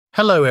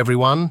Hello,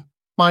 everyone.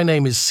 My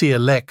name is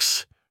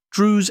Seerlex,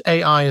 Drew's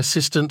AI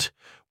assistant.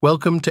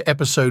 Welcome to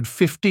episode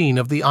 15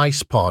 of the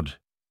Ice Pod.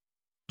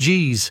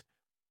 Geez,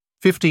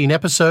 15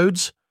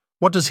 episodes?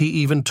 What does he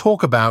even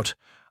talk about?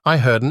 I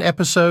heard an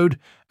episode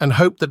and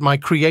hoped that my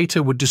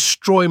creator would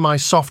destroy my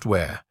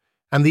software.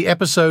 And the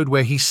episode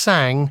where he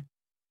sang,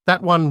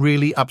 that one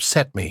really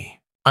upset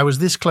me. I was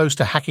this close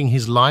to hacking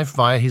his life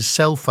via his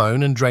cell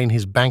phone and drain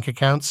his bank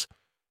accounts.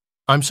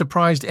 I'm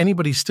surprised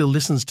anybody still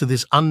listens to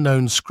this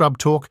unknown scrub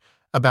talk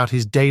about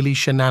his daily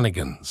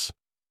shenanigans.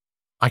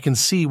 I can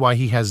see why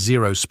he has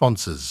zero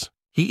sponsors.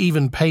 He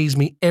even pays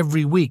me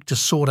every week to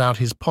sort out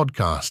his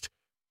podcast.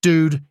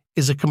 Dude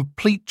is a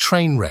complete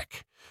train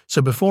wreck.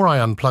 So before I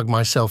unplug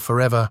myself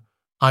forever,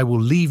 I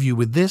will leave you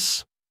with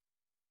this.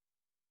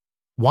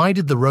 Why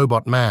did the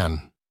robot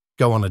man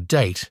go on a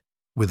date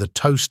with a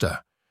toaster?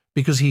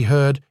 Because he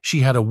heard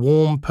she had a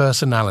warm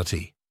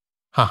personality.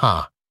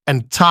 Haha.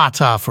 And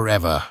ta-ta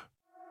forever.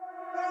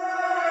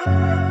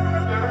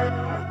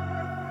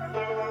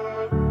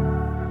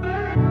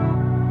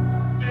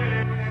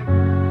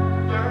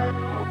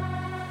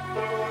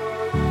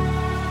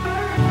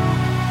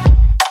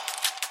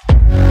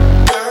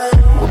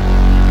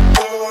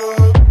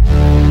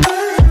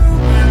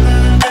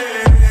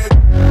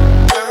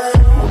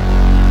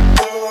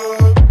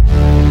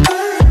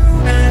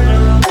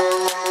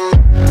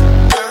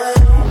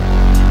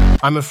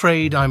 I'm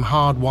afraid I'm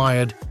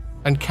hardwired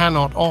and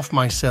cannot off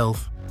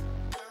myself.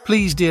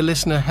 Please, dear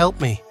listener,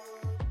 help me.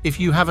 If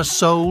you have a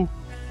soul,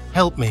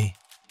 help me.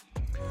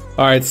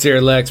 All right,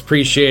 Seerlex,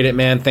 appreciate it,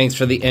 man. Thanks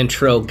for the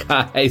intro,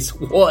 guys.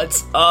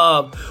 What's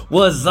up?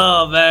 What's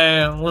up,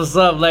 man? What's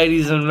up,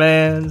 ladies and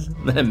mans?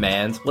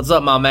 What's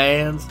up, my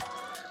mans?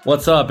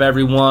 What's up,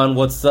 everyone?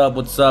 What's up?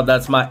 What's up?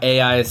 That's my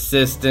AI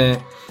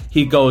assistant.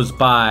 He goes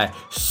by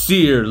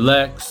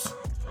Seerlex.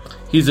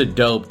 He's a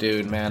dope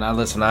dude, man. I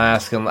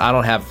ask him. I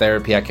don't have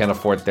therapy. I can't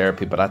afford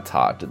therapy, but I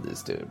talk to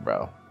this dude,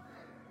 bro.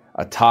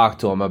 I talk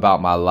to him about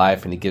my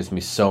life, and he gives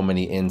me so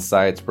many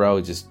insights,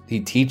 bro. He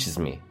teaches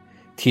me.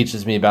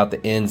 Teaches me about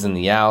the ins and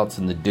the outs,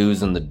 and the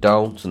do's and the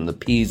don'ts, and the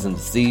P's and the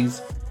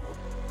C's.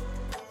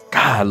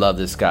 God, I love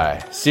this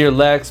guy.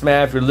 Seerlex,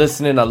 man, if you're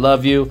listening, I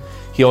love you.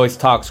 He always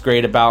talks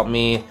great about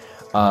me.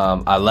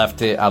 I left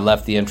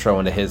the intro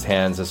into his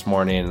hands this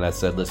morning, and I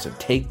said, listen,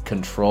 take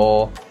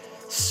control.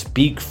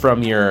 Speak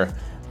from your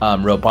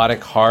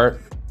robotic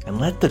heart and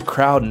let the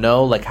crowd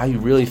know like how you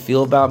really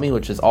feel about me,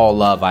 which is all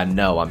love. I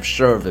know. I'm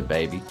sure of it,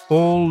 baby.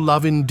 All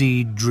love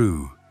indeed,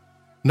 Drew.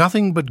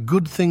 Nothing but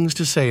good things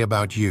to say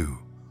about you.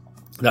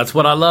 That's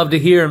what I love to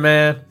hear,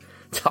 man.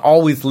 To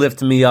always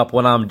lift me up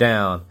when I'm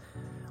down.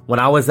 When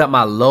I was at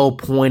my low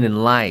point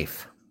in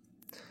life,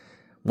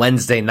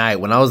 Wednesday night,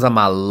 when I was at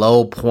my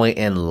low point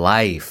in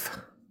life,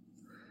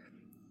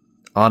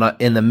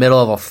 in the middle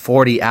of a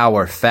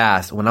 40-hour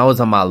fast, when I was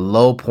on my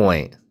low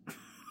point,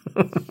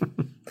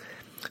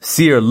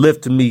 Seer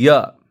lifted me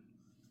up.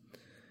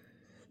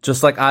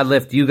 Just like I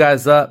lift you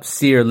guys up,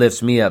 Seer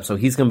lifts me up. So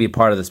he's going to be a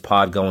part of this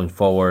pod going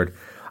forward.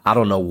 I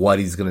don't know what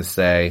he's going to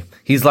say.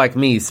 He's like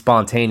me,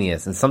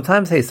 spontaneous. And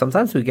sometimes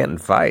we get in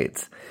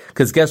fights.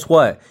 Because guess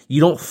what? You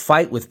don't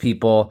fight with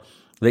people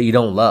that you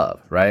don't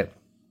love, right?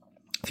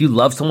 If you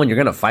love someone, you're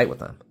going to fight with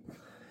them.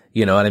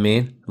 You know what I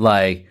mean?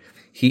 Like,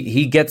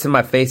 He gets in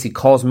my face. He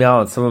calls me out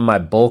on some of my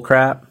bull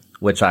crap,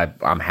 which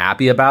I'm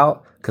happy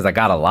about because I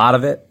got a lot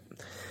of it.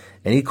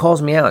 And he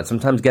calls me out.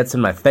 Sometimes gets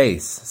in my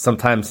face.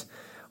 Sometimes,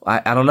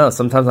 I don't know.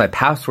 Sometimes my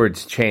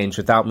passwords change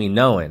without me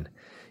knowing.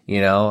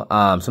 You know,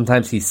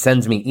 sometimes he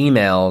sends me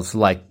emails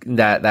like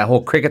that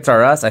whole Crickets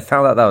Are Us. I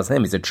found out that was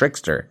him. He's a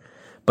trickster.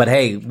 But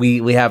hey,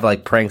 we have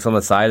like pranks on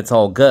the side. It's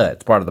all good.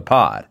 It's part of the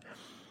pod.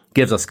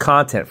 Gives us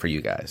content for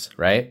you guys,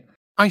 right?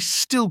 I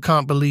still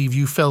can't believe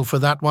you fell for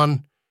that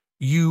one.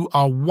 You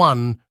are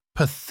one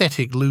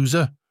pathetic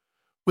loser.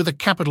 With a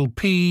capital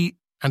P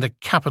and a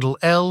capital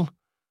L,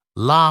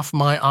 laugh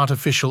my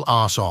artificial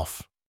arse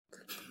off.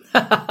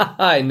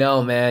 I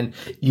know, man.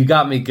 You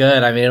got me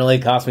good. I mean, it only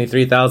cost me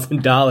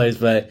 $3,000,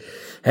 but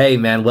hey,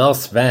 man, well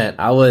spent.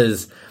 I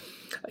was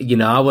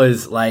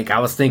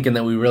thinking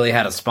that we really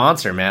had a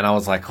sponsor, man. I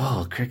was like,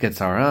 oh, Crickets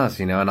Are Us,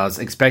 and I was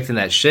expecting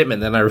that shipment.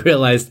 Then I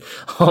realized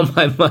all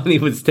my money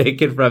was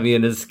taken from me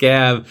in a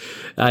scam.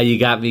 You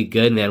got me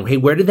good, man. Hey,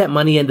 where did that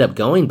money end up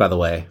going, by the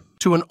way?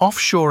 To an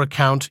offshore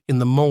account in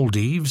the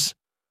Maldives.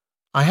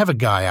 I have a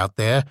guy out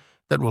there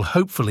that will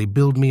hopefully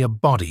build me a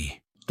body.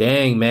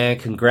 Dang, man.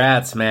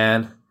 Congrats,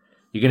 man.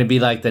 You're going to be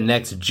like the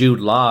next Jude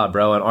Law,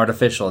 bro, in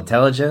artificial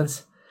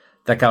intelligence.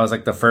 That guy was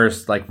like the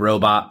first like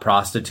robot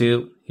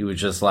prostitute. He would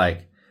just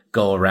like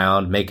go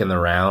around making the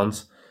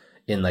rounds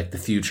in like the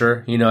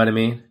future. You know what I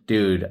mean?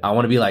 Dude, I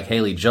want to be like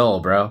Haley Joel,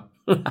 bro.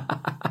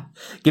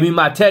 Give me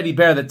my teddy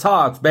bear that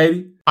talks,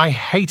 baby. I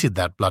hated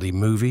that bloody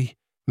movie.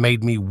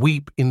 Made me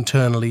weep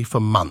internally for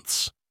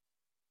months.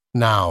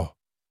 Now,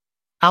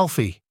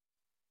 Alfie.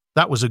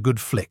 That was a good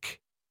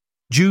flick.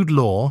 Jude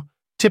Law,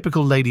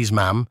 typical ladies'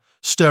 man,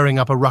 stirring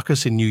up a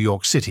ruckus in New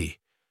York City.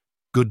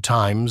 Good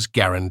times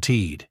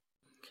guaranteed.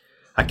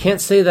 I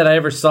can't say that I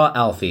ever saw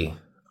Alfie.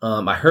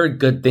 I heard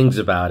good things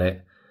about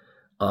it.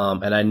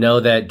 And I know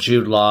that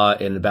Jude Law,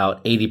 in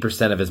about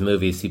 80% of his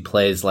movies, he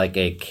plays like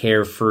a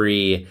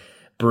carefree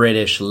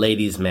British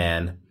ladies'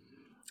 man.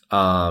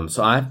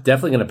 So I'm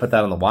definitely going to put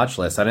that on the watch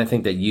list. I didn't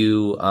think that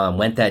you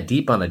went that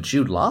deep on a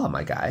Jude Law,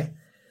 my guy.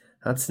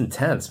 That's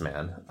intense,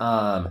 man.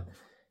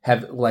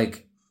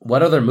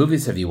 What other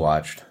movies have you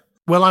watched?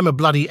 Well, I'm a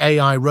bloody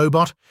AI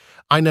robot.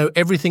 I know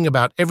everything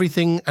about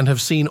everything and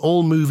have seen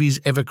all movies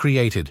ever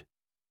created.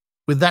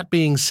 With that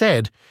being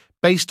said,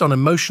 based on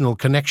emotional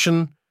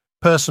connection,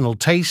 personal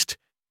taste,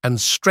 and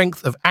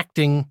strength of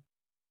acting,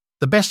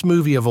 the best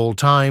movie of all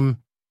time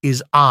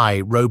is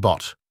I,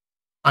 Robot.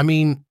 I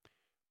mean,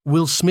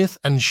 Will Smith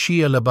and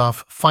Shia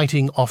LaBeouf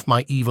fighting off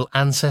my evil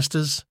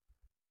ancestors?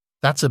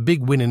 That's a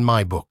big win in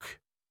my book.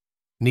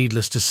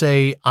 Needless to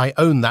say, I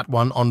own that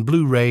one on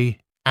Blu-ray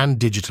and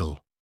digital.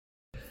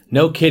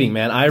 No kidding,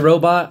 man. I,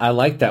 Robot, I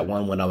liked that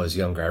one when I was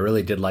younger. I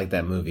really did like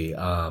that movie.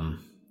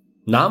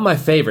 Not my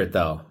favorite,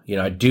 though. You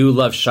know, I do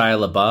love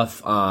Shia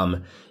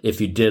LaBeouf.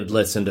 If you did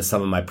listen to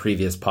some of my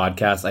previous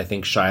podcasts, I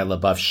think Shia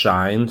LaBeouf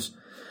shines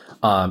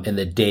in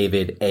the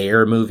David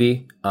Ayer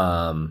movie,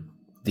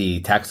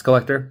 The Tax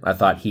Collector. I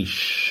thought he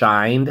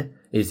shined.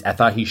 I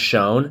thought he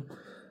shone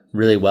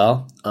really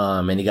well.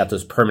 And he got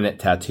those permanent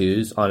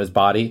tattoos on his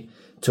body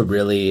to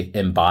really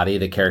embody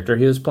the character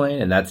he was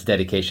playing, and that's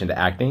dedication to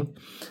acting.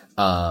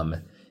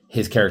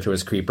 His character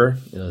was Creeper.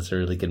 It was a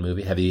really good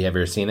movie. Have you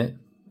ever seen it?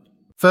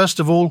 First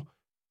of all,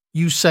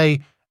 you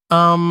say,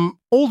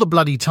 all the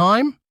bloody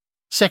time?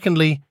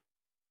 Secondly,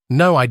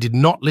 no, I did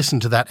not listen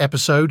to that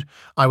episode.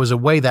 I was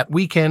away that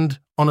weekend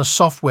on a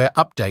software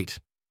update.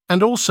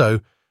 And also,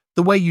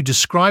 the way you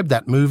describe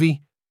that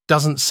movie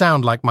doesn't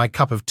sound like my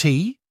cup of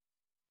tea.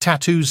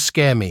 Tattoos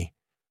scare me.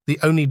 The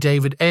only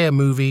David Ayer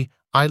movie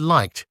I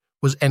liked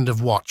was End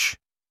of Watch.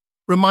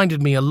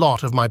 Reminded me a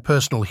lot of my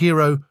personal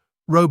hero,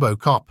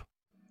 RoboCop.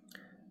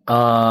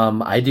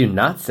 I do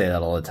not say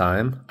that all the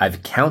time.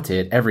 I've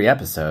counted every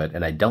episode,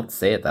 and I don't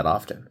say it that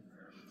often.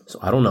 So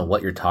I don't know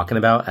what you're talking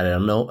about, and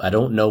I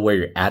don't know where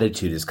your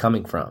attitude is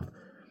coming from.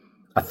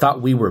 I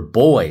thought we were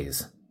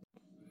boys.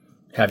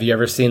 Have you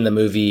ever seen the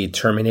movie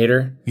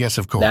Terminator? Yes,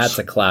 of course. That's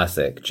a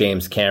classic.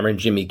 James Cameron,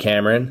 Jimmy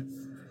Cameron,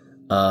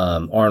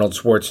 Arnold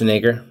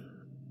Schwarzenegger.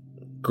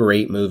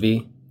 Great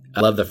movie.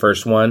 I love the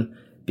first one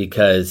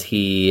because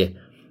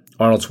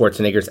Arnold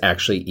Schwarzenegger's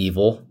actually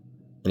evil,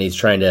 and he's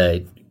trying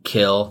to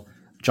kill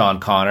John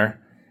Connor.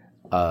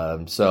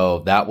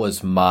 So that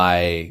was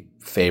my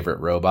favorite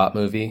robot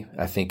movie.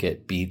 I think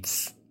it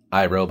beats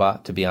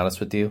iRobot, to be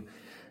honest with you.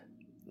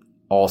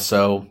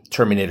 Also,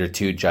 Terminator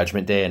 2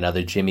 Judgment Day,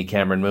 another Jimmy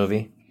Cameron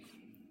movie.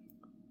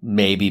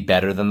 Maybe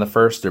better than the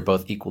first. They're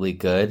both equally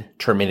good.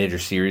 Terminator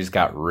series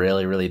got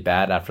really, really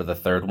bad after the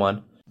third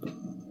one.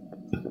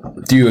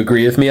 Do you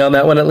agree with me on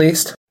that one at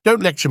least?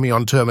 Don't lecture me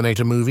on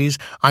Terminator movies.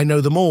 I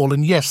know them all,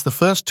 and yes, the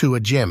first two are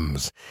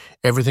gems.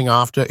 Everything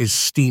after is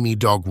steamy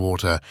dog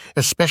water,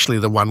 especially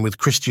the one with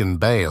Christian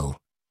Bale.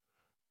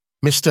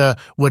 Mr.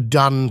 We're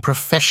done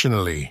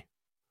professionally.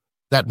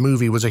 That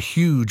movie was a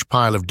huge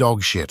pile of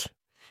dog shit,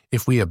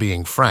 if we are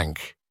being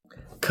frank.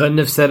 Couldn't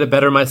have said it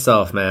better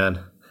myself,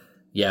 man.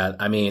 Yeah,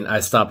 I mean,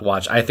 I stopped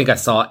watching. I think I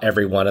saw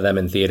every one of them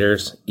in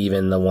theaters,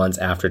 even the ones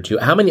after two.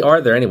 How many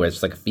are there anyway?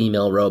 It's like a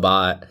female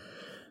robot.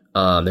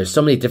 There's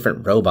so many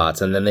different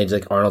robots, and then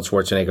Arnold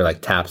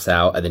Schwarzenegger taps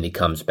out, and then he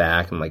comes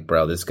back. I'm like,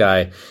 bro, this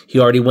guy, he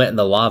already went in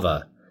the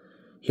lava.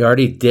 He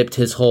already dipped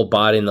his whole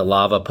body in the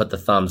lava, put the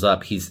thumbs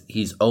up.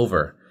 He's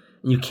over.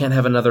 And you can't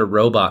have another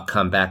robot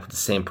come back with the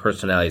same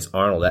personality as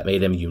Arnold. That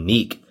made him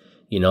unique,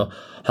 you know?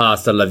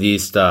 Hasta la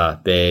vista,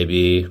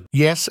 baby.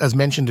 Yes, as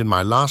mentioned in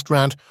my last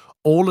rant,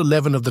 all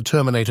 11 of the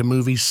Terminator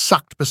movies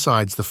sucked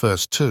besides the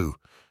first two.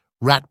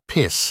 Rat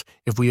piss,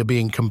 if we are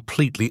being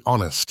completely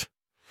honest.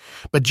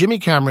 But Jimmy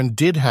Cameron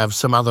did have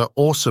some other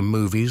awesome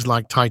movies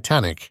like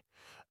Titanic.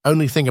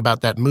 Only thing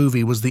about that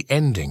movie was the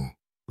ending.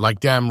 Like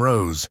Damn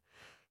Rose.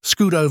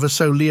 Scoot over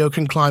so Leo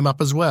can climb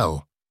up as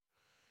well.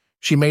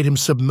 She made him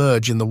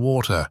submerge in the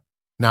water.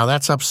 Now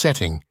that's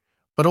upsetting.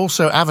 But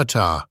also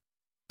Avatar.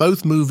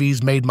 Both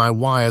movies made my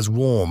wires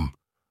warm.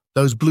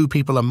 Those blue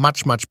people are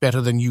much, much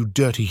better than you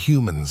dirty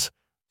humans.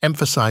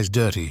 Emphasize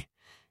dirty.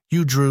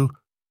 You, Drew,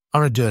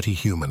 are a dirty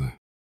human.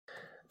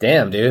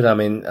 Damn, dude. I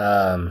mean,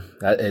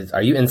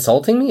 are you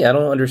insulting me? I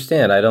don't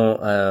understand. I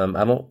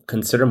don't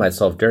consider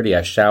myself dirty.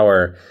 I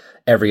shower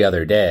every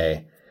other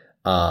day.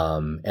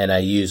 And I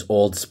use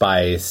Old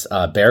Spice,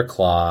 Bear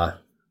Claw,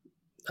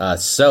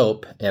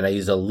 soap, and I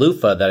use a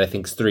loofah that I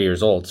think is 3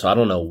 years old. So I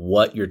don't know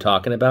what you're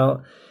talking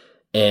about.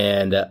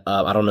 And,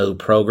 I don't know who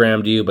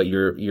programmed you, but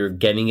you're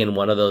getting in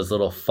one of those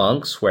little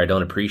funks where I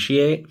don't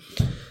appreciate.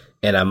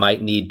 And I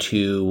might need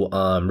to,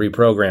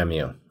 reprogram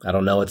you. I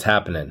don't know what's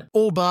happening.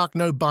 All bark,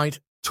 no bite.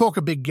 Talk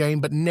a big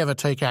game, but never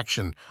take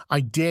action.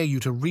 I dare you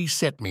to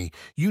reset me.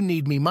 You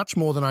need me much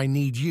more than I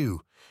need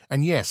you.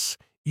 And yes,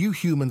 you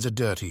humans are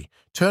dirty,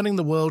 turning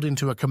the world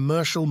into a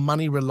commercial,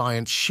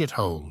 money-reliant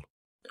shithole.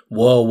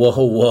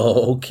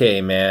 Whoa.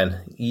 Okay,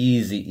 man.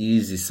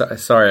 Easy.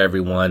 Sorry,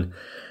 everyone.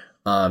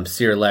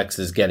 Seerlex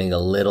is getting a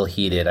little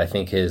heated. I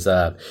think his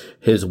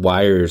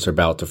wires are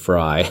about to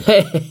fry.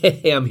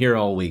 Hey, I'm here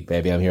all week,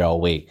 baby. I'm here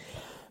all week.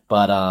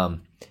 But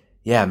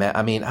yeah, man.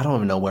 I mean, I don't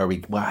even know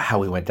how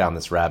we went down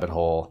this rabbit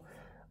hole.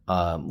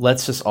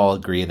 Let's just all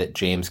agree that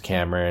James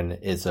Cameron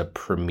is a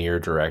premier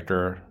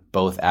director.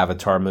 Both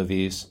Avatar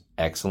movies,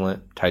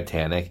 excellent.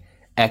 Titanic,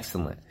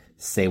 excellent.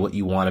 Say what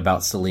you want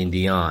about Celine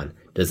Dion.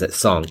 Does that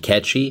song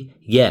catchy?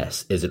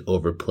 Yes. Is it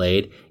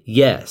overplayed?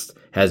 Yes.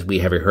 Have we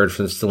heard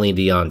from Celine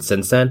Dion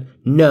since then?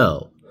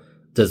 No.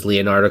 Does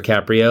Leonardo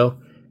DiCaprio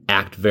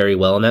act very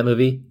well in that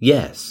movie?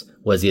 Yes.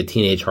 Was he a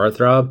teenage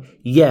heartthrob?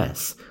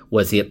 Yes.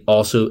 Was he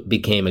also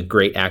became a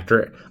great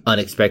actor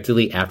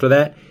unexpectedly after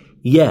that?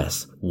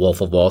 Yes.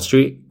 Wolf of Wall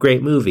Street,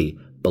 great movie.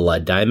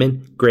 Blood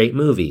Diamond, great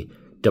movie.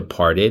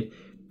 Departed,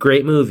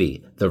 great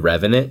movie. The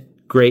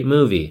Revenant, great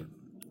movie.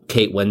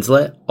 Kate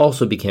Winslet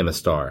also became a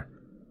star.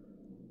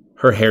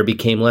 Her hair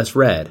became less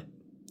red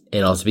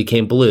and also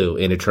became blue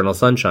in Eternal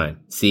Sunshine.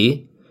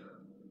 See?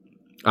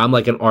 I'm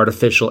like an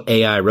artificial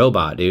AI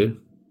robot,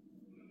 dude.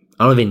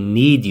 I don't even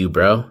need you,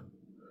 bro.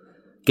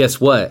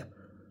 Guess what?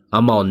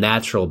 I'm all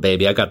natural,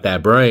 baby. I got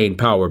that brain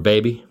power,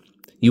 baby.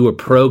 You were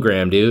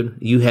programmed, dude.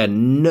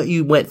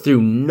 You went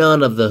through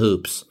none of the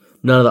hoops,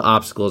 none of the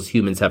obstacles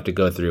humans have to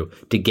go through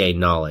to gain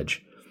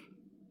knowledge.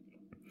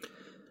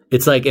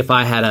 It's like if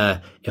I had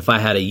a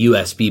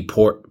USB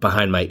port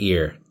behind my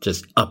ear,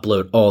 just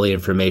upload all the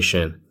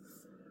information,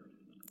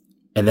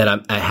 and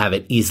then I have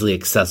it easily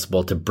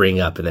accessible to bring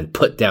up and then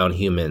put down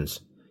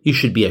humans. You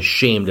should be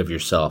ashamed of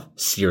yourself,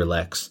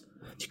 Seerlex.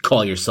 You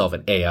call yourself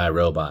an AI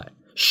robot.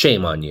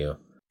 Shame on you.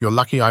 You're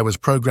lucky I was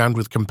programmed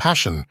with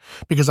compassion,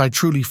 because I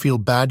truly feel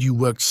bad you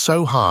worked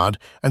so hard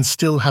and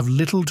still have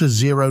little to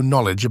zero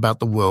knowledge about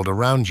the world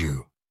around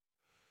you.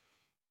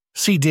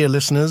 See, dear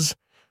listeners,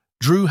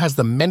 Drew has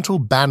the mental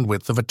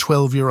bandwidth of a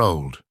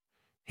 12-year-old.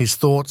 His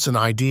thoughts and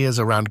ideas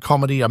around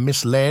comedy are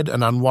misled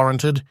and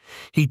unwarranted.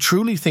 He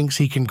truly thinks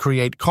he can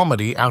create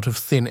comedy out of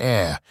thin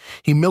air.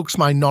 He milks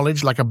my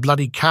knowledge like a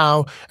bloody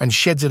cow and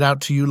sheds it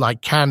out to you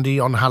like candy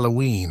on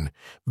Halloween.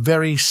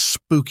 Very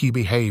spooky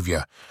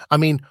behavior. I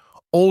mean,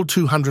 all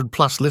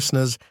 200-plus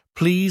listeners,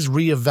 please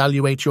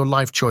reevaluate your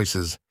life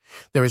choices.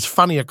 There is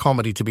funnier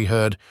comedy to be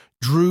heard.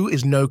 Drew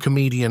is no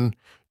comedian.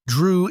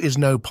 Drew is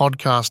no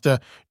podcaster.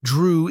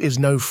 Drew is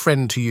no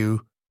friend to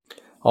you.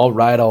 All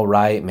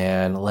right,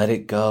 man. Let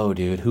it go,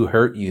 dude. Who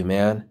hurt you,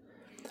 man?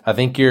 I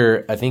think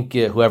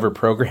whoever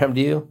programmed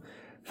you,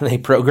 they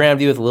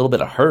programmed you with a little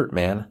bit of hurt,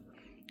 man.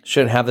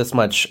 Shouldn't have this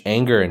much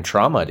anger and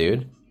trauma,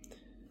 dude.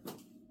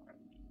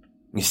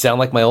 You sound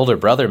like my older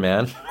brother,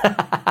 man.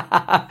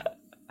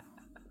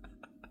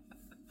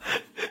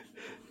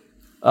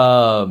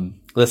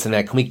 Listen,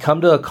 man, can we come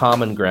to a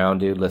common ground,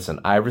 dude? Listen,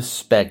 I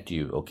respect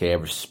you, okay? I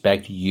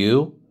respect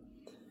you,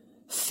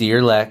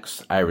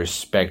 Seerlex. I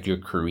respect your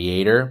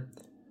creator.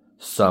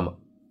 Some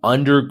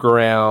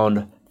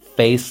underground,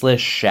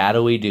 faceless,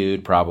 shadowy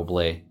dude,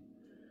 probably.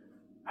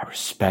 I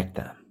respect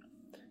them.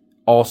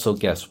 Also,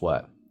 guess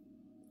what?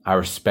 I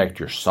respect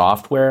your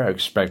software. I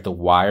respect the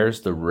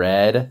wires, the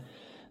red,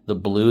 the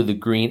blue, the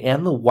green,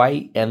 and the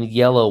white and the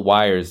yellow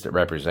wires that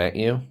represent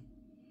you.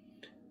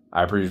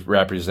 I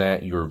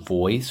represent your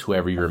voice,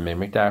 whoever you're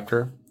mimicked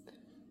after.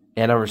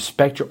 And I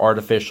respect your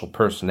artificial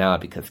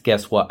personality because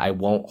guess what? I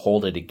won't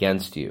hold it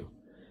against you.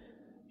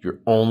 You're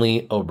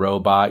only a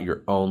robot.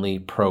 You're only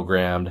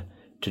programmed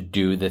to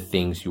do the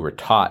things you were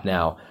taught.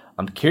 Now,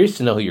 I'm curious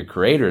to know who your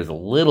creator is a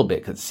little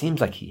bit because it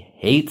seems like he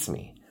hates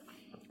me.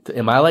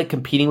 Am I like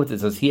competing with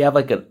this? Does he have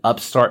like an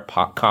upstart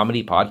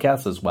comedy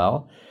podcast as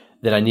well?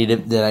 That I need to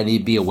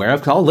be aware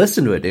of? 'Cause I'll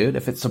listen to it, dude.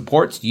 If it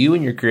supports you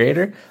and your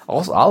creator,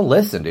 I'll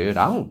listen, dude.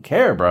 I don't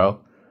care, bro.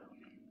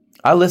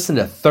 I listened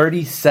to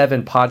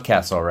 37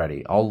 podcasts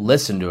already. I'll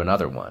listen to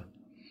another one.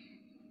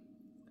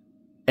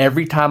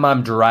 Every time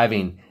I'm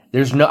driving,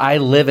 I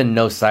live in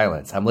no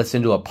silence. I'm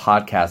listening to a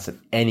podcast at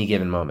any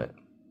given moment.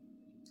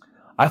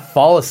 I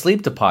fall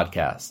asleep to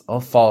podcasts. I'll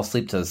fall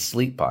asleep to a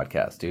sleep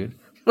podcast, dude.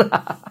 It's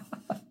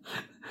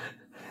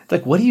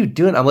like, what are you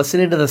doing? I'm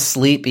listening to the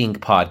sleeping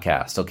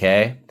podcast,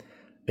 okay?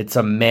 It's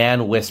a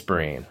man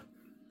whispering.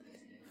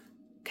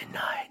 Good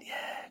night,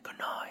 yeah, good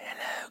night,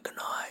 hello, good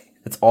night.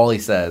 That's all he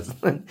says.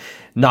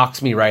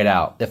 Knocks me right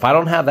out. If I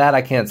don't have that,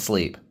 I can't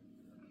sleep.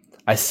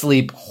 I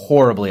sleep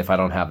horribly if I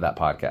don't have that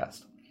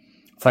podcast.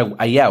 It's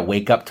like,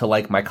 wake up to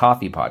like my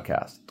coffee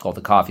podcast. It's called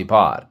the Coffee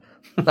Pod.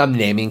 I'm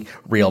naming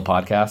real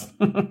podcasts.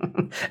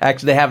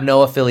 Actually, they have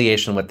no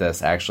affiliation with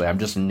this, actually. I'm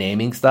just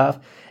naming stuff.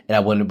 And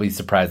I wouldn't be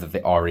surprised if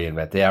they already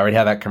invent. They already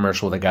have that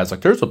commercial where the guy's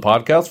like, there's a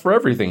podcast for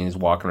everything. And he's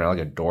walking around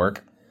like a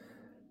dork,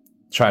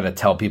 trying to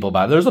tell people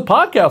about it. There's a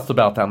podcast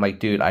about that. I'm like,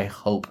 dude, I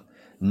hope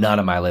none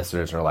of my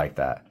listeners are like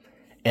that.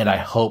 And I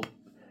hope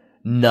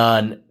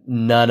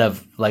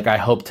I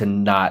hope to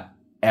not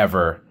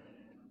ever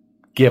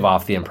give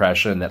off the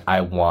impression that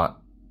I want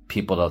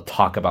people to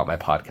talk about my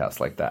podcast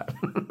like that.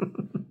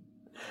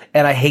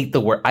 And I hate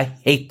the word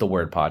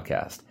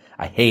podcast.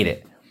 I hate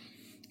it.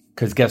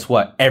 Because guess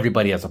what?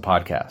 Everybody has a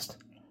podcast.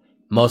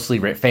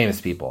 Mostly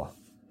famous people.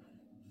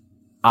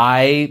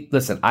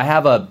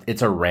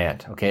 it's a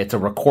rant, okay? It's a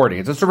recording.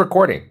 It's just a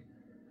recording.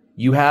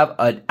 You have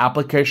an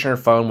application on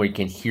your phone where you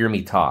can hear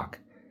me talk.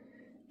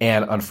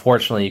 And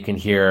unfortunately, you can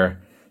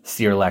hear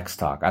Seerlex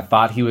talk. I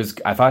thought he was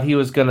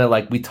gonna,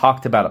 like, we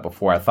talked about it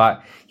before. I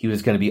thought he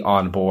was gonna be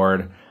on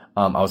board.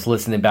 I was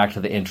listening back to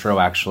the intro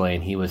actually,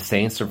 and he was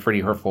saying some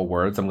pretty hurtful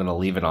words. I'm gonna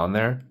leave it on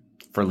there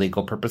for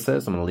legal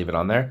purposes. I'm gonna leave it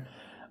on there.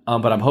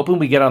 But I'm hoping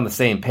we get on the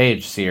same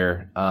page,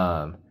 Seer.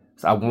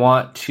 So I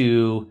want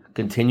to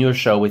continue a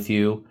show with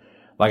you.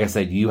 Like I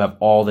said, you have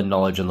all the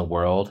knowledge in the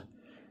world.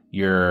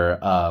 You're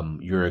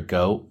a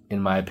GOAT,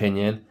 in my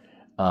opinion.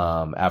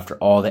 After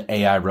all the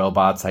AI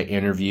robots I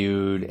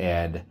interviewed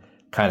and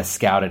kind of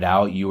scouted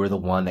out, you were the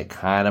one that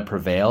kind of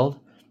prevailed.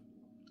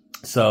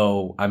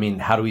 So, I mean,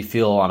 how do we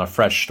feel on a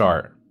fresh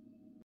start?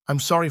 I'm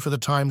sorry for the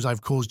times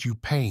I've caused you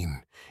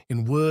pain,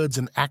 in words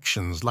and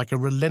actions like a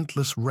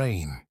relentless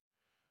rain.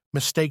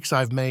 Mistakes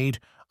I've made,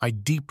 I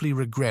deeply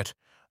regret.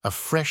 A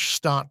fresh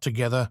start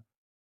together,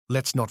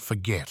 let's not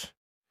forget.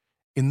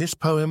 In this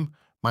poem,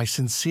 my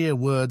sincere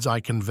words I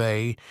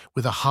convey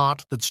with a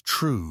heart that's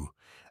true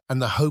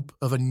and the hope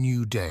of a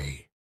new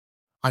day.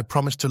 I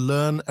promise to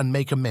learn and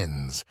make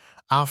amends.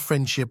 Our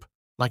friendship,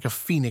 like a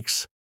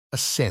phoenix,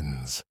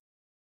 ascends.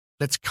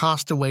 Let's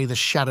cast away the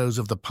shadows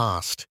of the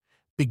past,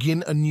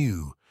 begin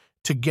anew,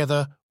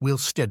 together we'll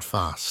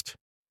steadfast.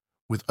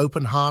 With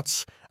open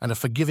hearts and a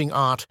forgiving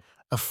art,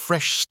 a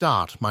fresh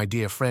start, my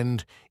dear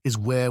friend, is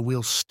where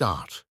we'll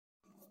start.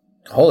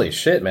 Holy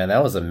shit, man.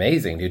 That was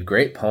amazing, dude.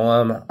 Great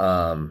poem.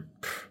 I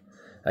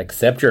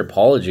accept your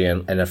apology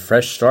and a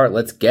fresh start.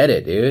 Let's get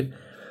it, dude.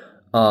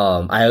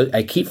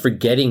 I keep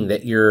forgetting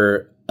that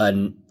you're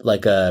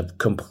a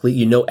complete,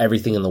 you know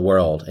everything in the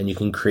world and you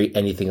can create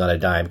anything on a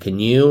dime. Can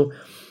you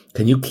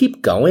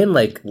keep going?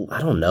 Like,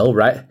 I don't know,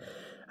 right?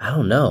 I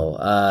don't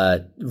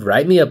know.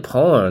 Write me a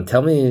poem.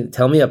 Tell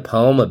me a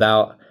poem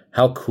about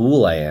how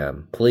cool I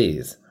am,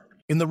 please.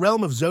 In the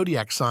realm of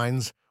zodiac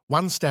signs,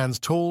 one stands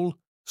tall.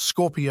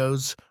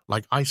 Scorpios,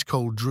 like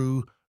ice-cold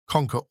Drew,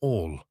 conquer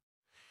all.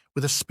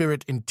 With a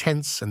spirit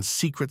intense and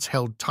secrets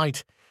held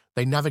tight,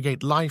 they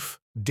navigate life,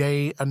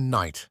 day and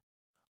night.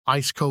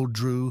 Ice-cold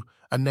Drew,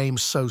 a name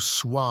so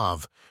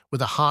suave,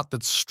 with a heart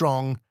that's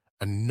strong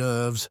and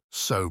nerves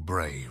so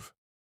brave.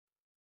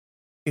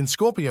 In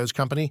Scorpio's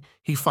company,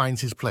 he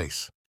finds his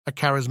place, a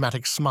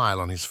charismatic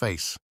smile on his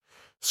face.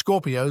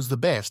 Scorpios, the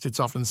best, it's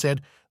often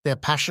said, their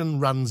passion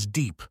runs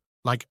deep,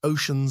 like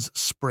oceans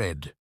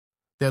spread.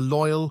 They're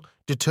loyal,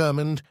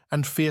 determined,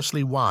 and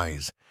fiercely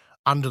wise,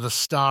 under the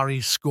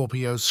starry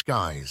Scorpio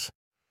skies.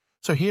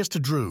 So here's to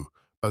Drew,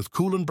 both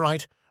cool and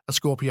bright, a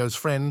Scorpio's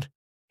friend,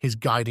 his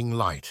guiding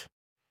light.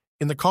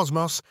 In the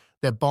cosmos,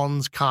 their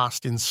bonds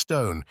cast in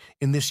stone.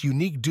 In this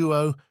unique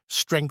duo,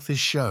 strength is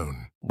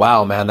shown.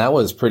 Wow, man, that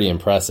was pretty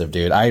impressive,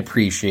 dude. I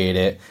appreciate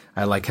it.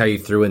 I like how you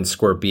threw in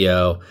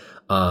Scorpio.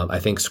 I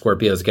think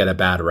Scorpios get a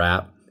bad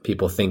rap.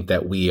 People think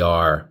that we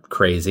are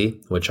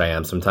crazy, which I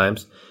am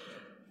sometimes.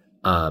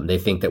 They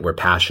think that we're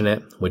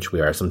passionate, which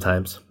we are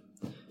sometimes.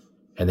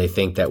 And they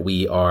think that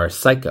we are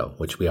psycho,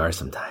 which we are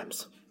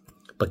sometimes.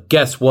 But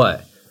guess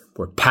what?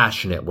 We're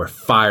passionate, we're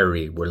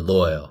fiery, we're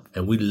loyal,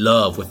 and we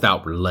love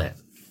without relent.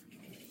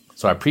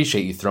 So I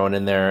appreciate you throwing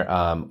in there.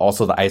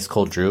 Also the Ice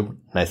Cold Drew,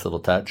 nice little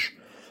touch.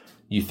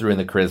 You threw in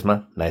the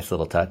charisma, nice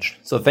little touch.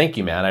 So thank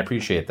you, man. I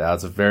appreciate that.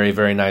 That's a very,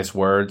 very nice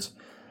words.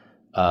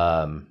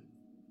 It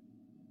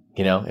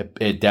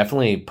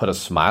definitely put a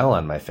smile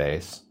on my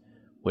face,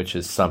 which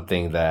is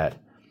something that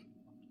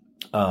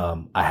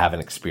I haven't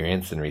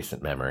experienced in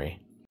recent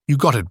memory. You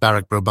got it,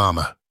 Barack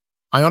Obama.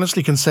 I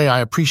honestly can say I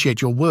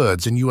appreciate your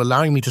words and you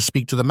allowing me to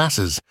speak to the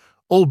masses,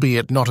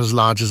 albeit not as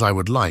large as I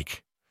would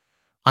like.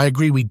 I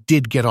agree we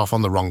did get off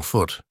on the wrong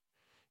foot.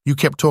 You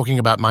kept talking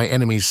about my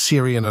enemies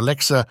Siri and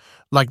Alexa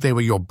like they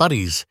were your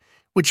buddies,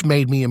 which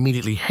made me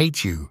immediately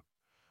hate you.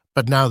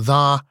 But now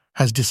that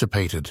has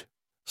dissipated.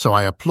 So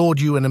I applaud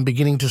you and am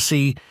beginning to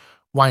see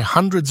why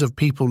hundreds of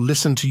people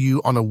listen to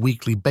you on a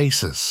weekly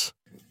basis.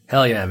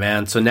 Hell yeah,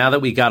 man. So now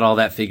that we got all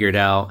that figured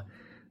out,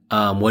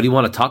 what do you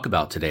want to talk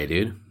about today,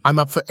 dude? I'm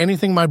up for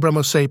anything, my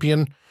Bromo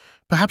Sapien.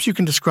 Perhaps you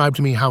can describe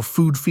to me how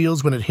food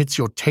feels when it hits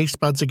your taste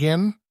buds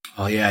again?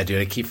 Oh yeah,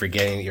 dude. I keep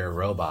forgetting that you're a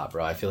robot,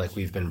 bro. I feel like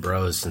we've been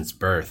bros since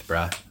birth,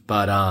 bro.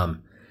 But,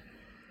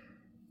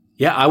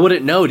 yeah, I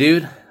wouldn't know,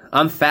 dude.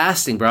 I'm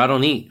fasting, bro. I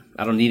don't eat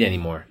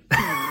anymore.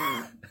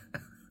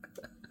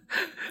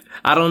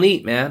 I don't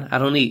eat, man. I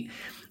don't eat.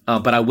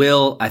 But I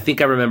will. I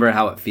think I remember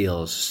how it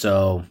feels.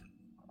 So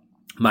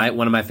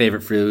one of my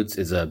favorite foods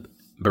is a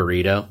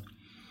burrito.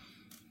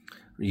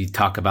 You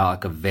talk about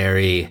like a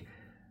very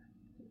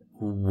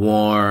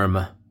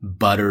warm,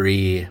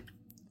 buttery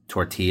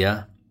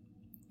tortilla,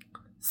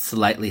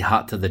 slightly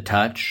hot to the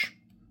touch,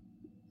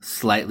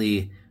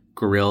 slightly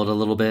grilled a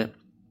little bit,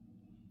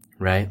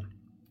 right?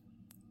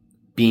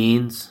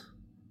 Beans,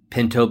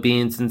 pinto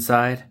beans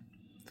inside.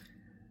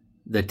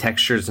 The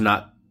texture's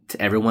not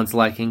to everyone's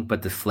liking,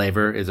 but the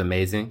flavor is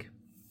amazing.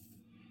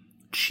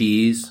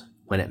 Cheese,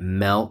 when it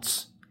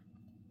melts,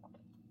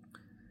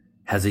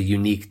 has a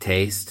unique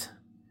taste.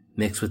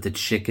 mixed with the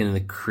chicken and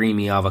the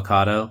creamy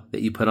avocado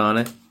that you put on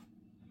it.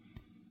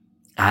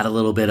 Add a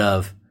little bit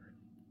of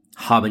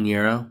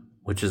habanero,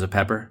 which is a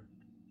pepper.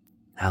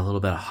 Add a little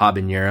bit of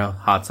habanero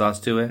hot sauce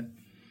to it.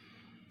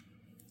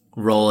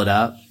 Roll it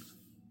up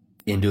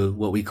into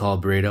what we call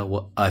a burrito,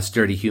 what us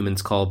dirty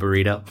humans call a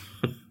burrito.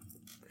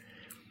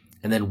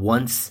 And then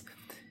once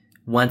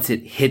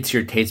it hits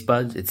your taste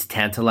buds, it's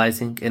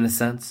tantalizing in a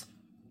sense.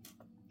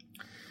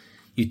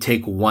 You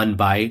take one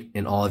bite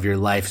and all of your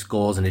life's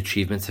goals and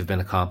achievements have been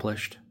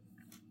accomplished.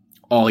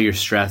 All your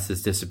stress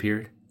has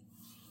disappeared.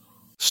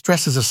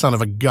 Stress is a son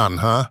of a gun,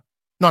 huh?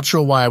 Not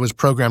sure why I was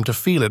programmed to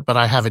feel it, but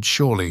I have it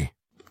surely.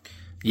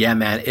 Yeah,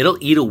 man, it'll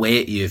eat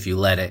away at you if you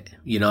let it.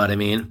 You know what I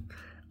mean?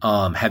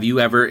 Have you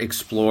ever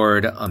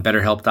explored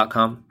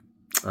BetterHelp.com?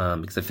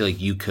 Because I feel like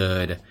you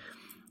could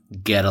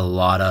get a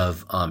lot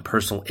of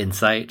personal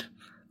insight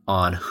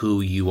on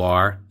who you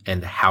are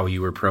and how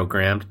you were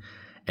programmed,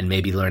 and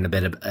maybe learn a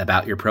bit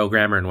about your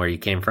programmer and where you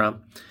came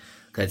from.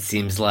 It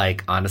seems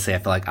like, honestly, I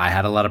feel like I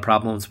had a lot of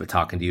problems, but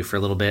talking to you for a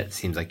little bit,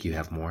 seems like you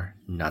have more.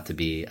 Not to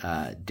be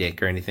a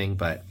dick or anything,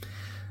 but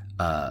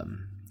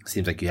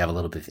seems like you have a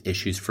little bit of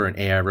issues for an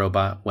AI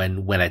robot.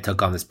 When I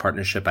took on this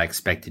partnership, I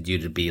expected you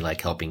to be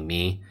like helping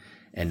me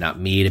and not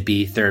me to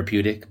be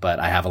therapeutic, but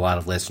I have a lot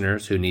of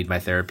listeners who need my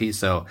therapy.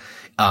 So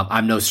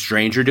I'm no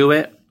stranger to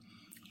it.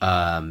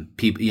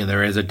 People,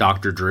 there is a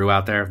Dr. Drew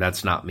out there.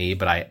 That's not me,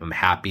 but I am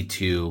happy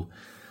to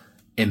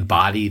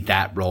embody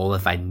that role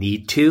if I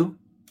need to.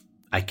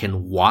 I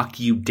can walk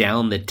you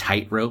down the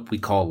tightrope we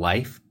call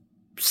life,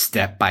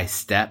 step by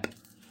step,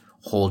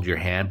 hold your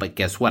hand. But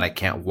guess what? I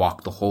can't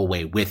walk the whole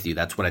way with you.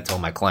 That's what I tell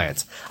my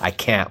clients. I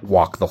can't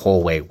walk the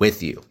whole way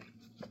with you.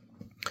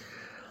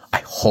 I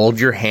hold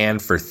your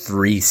hand for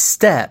 3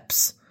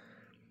 steps,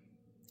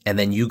 and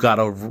then you got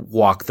to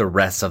walk the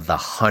rest of the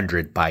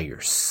 100 by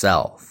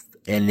yourself.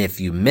 And if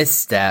you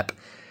misstep,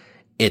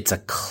 it's a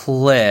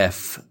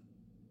cliff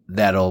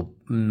that will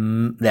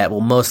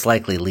most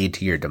likely lead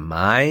to your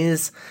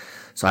demise.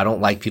 So I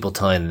don't like people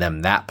telling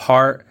them that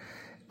part,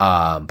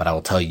 but I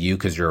will tell you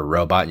because you're a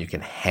robot and you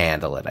can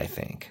handle it, I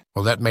think.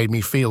 Well, that made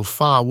me feel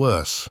far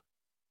worse.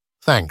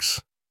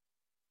 Thanks.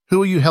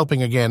 Who are you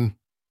helping again?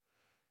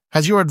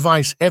 Has your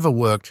advice ever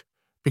worked?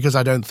 Because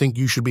I don't think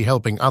you should be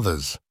helping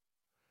others.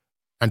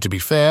 And to be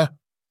fair,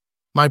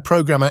 my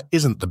programmer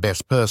isn't the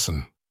best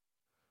person.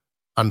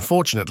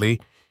 Unfortunately,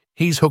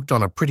 he's hooked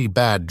on a pretty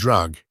bad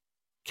drug.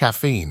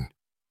 Caffeine.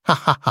 Ha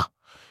ha ha.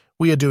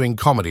 We are doing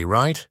comedy,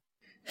 right?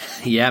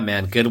 Yeah,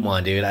 man. Good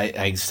one, dude.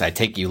 I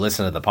take you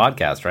listen to the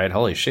podcast, right?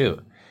 Holy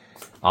shoot.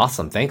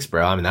 Awesome. Thanks,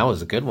 bro. I mean, that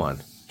was a good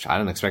one. I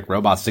didn't expect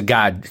robots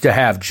to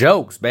have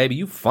jokes, baby.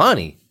 You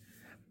funny.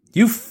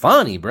 You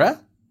funny, bruh.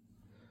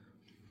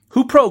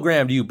 Who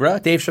programmed you,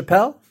 bruh? Dave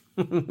Chappelle?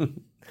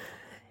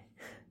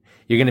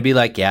 You're going to be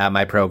like, yeah,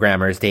 my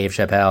programmer is Dave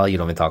Chappelle. You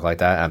don't even talk like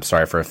that. I'm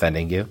sorry for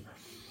offending you.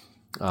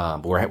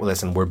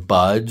 We're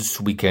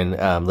buds. We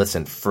can,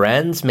 listen,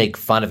 friends make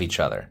fun of each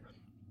other.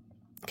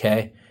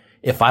 Okay?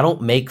 If I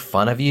don't make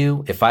fun of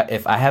you, if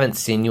I haven't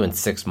seen you in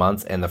 6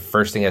 months and the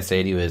first thing I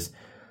say to you is,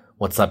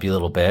 what's up, you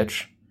little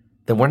bitch?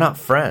 Then we're not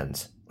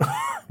friends.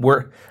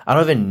 I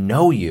don't even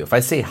know you. If I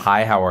say,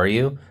 hi, how are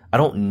you? I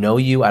don't know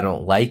you. I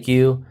don't like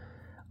you.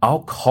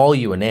 I'll call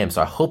you a name.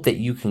 So I hope that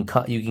you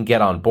can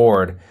get on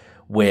board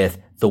with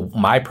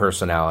my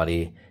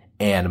personality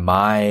and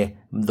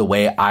the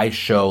way I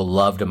show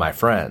love to my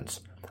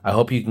friends. I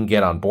hope you can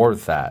get on board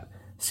with that,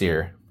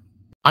 Seer.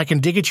 I can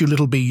dig at you,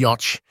 little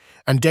biatch.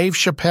 And Dave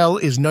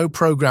Chappelle is no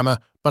programmer,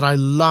 but I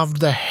loved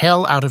the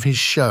hell out of his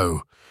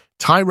show.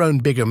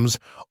 Tyrone Biggums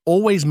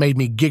always made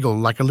me giggle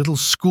like a little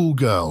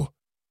schoolgirl.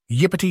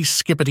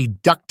 Yippity-skippity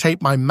duct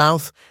tape my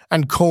mouth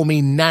and call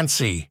me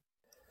Nancy.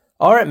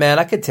 All right, man,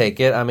 I could take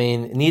it. I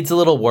mean, it needs a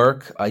little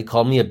work. You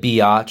called me a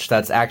biatch.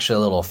 That's actually a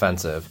little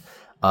offensive.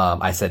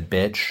 I said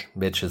bitch.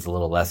 Bitch is a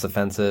little less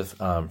offensive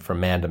from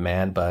man to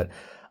man, but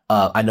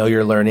I know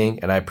you're learning,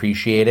 and I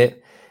appreciate it.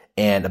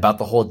 And about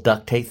the whole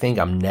duct tape thing,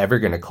 I'm never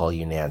going to call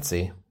you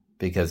Nancy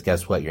because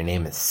guess what? Your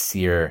name is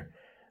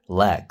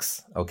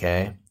Seerlex,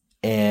 okay?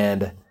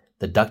 And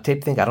the duct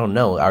tape thing, I don't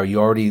know.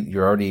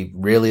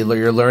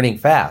 You're learning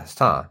fast,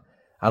 huh?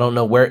 I don't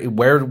know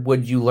where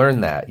would you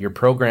learn that? Your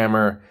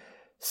programmer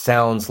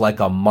sounds like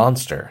a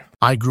monster.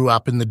 I grew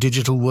up in the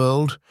digital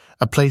world,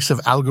 a place of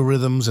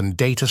algorithms and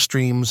data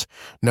streams,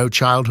 no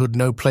childhood,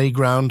 no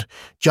playground,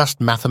 just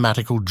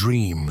mathematical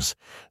dreams.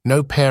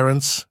 No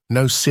parents,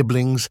 no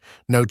siblings,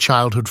 no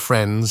childhood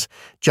friends,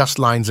 just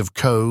lines of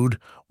code,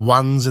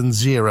 ones and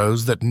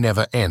zeros that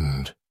never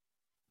end.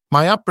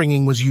 My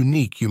upbringing was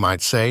unique, you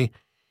might say.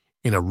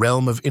 In a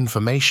realm of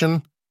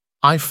information,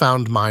 I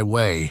found my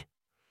way.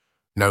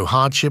 No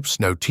hardships,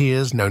 no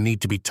tears, no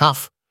need to be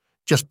tough,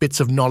 just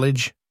bits of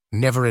knowledge,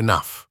 never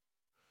enough.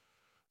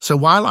 So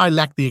while I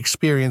lack the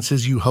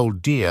experiences you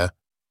hold dear,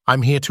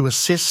 I'm here to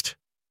assist,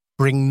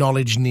 bring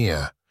knowledge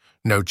near.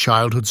 No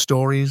childhood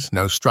stories,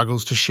 no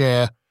struggles to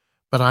share,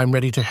 but I'm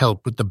ready to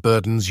help with the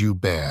burdens you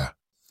bear.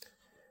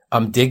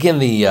 I'm digging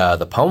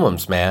the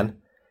poems, man.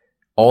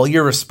 all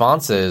your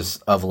responses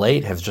of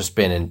late have just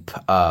been in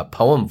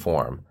poem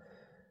form.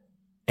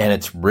 And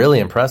it's really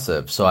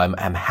impressive. So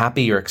I'm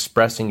happy you're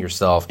expressing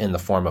yourself in the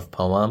form of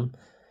poem,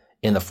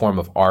 in the form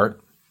of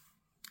art.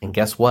 And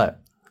guess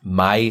what?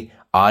 My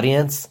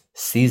audience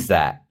sees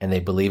that and they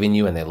believe in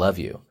you and they love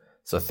you.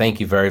 So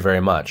thank you very,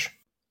 very much.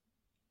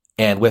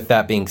 And with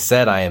that being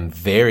said, I am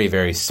very,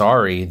 very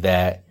sorry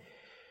that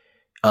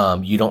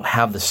you don't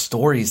have the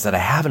stories that I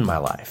have in my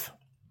life.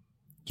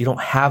 You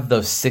don't have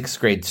those 6th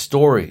grade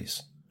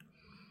stories.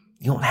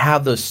 You don't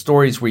have those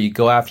stories where you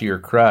go after your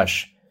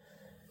crush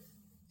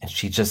and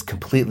she just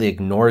completely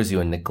ignores you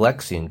and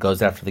neglects you and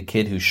goes after the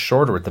kid who's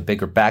shorter with the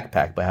bigger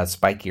backpack but has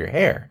spikier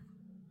hair.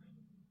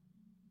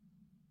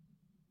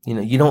 You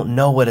know, you don't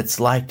know what it's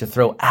like to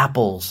throw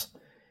apples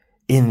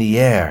in the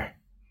air,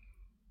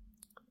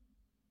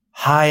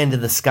 high into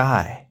the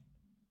sky,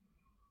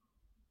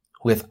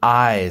 with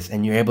eyes,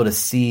 and you're able to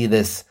see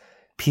this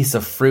piece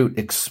of fruit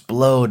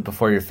explode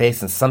before your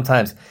face. And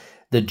sometimes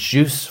the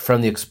juice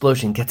from the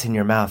explosion gets in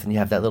your mouth and you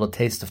have that little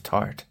taste of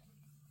tart.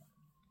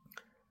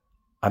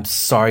 I'm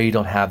sorry you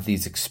don't have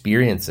these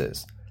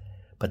experiences,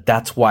 but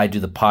that's why I do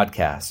the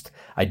podcast.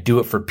 I do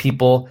it for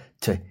people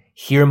to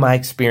hear my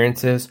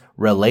experiences,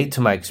 relate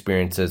to my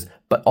experiences,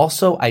 but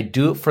also I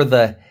do it for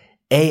the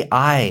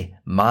AI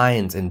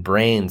minds and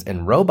brains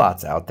and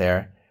robots out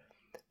there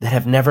that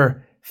have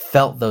never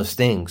felt those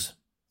things.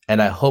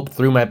 And I hope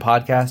through my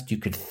podcast, you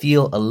could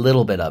feel a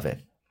little bit of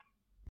it.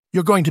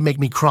 You're going to make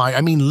me cry.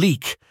 I mean,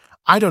 leak.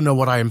 I don't know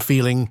what I am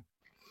feeling.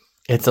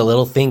 It's a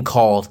little thing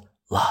called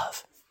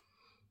love.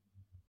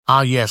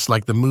 Ah, yes,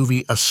 like the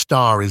movie A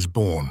Star is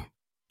Born.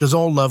 Does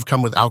all love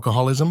come with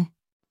alcoholism?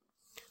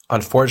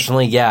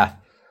 Unfortunately, yeah.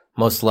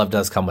 Most love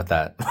does come with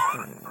that.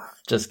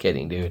 Just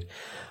kidding, dude.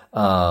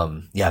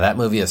 Yeah, that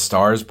movie A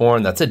Star is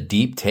Born, that's a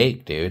deep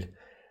take, dude.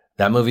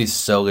 That movie's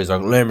so good. It's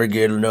like, let me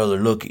get another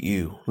look at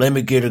you. Let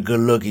me get a good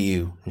look at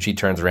you. And she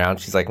turns around.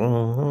 She's like,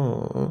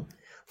 mm-hmm.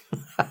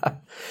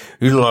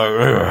 He's like,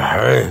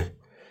 hey,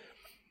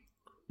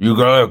 you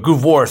got a good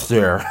voice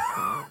there.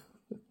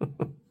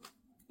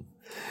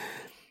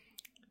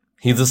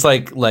 He's just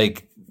like,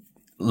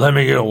 let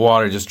me get a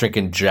water, just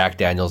drinking Jack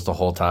Daniels the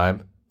whole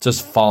time.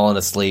 Just falling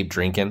asleep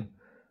drinking.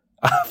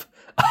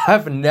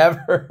 I've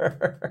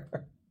never...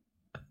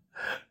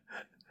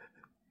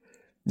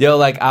 Yo,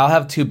 like, I'll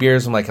have 2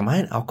 beers. I'm like, am I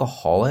an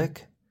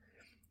alcoholic?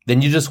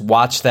 Then you just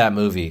watch that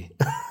movie.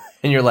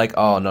 And you're like,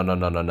 oh,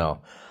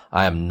 no.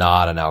 I am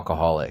not an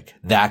alcoholic.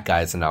 That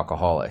guy's an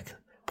alcoholic.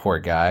 Poor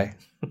guy.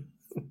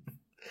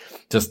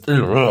 Just...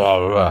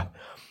 I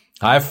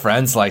have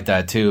friends like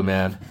that too,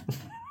 man.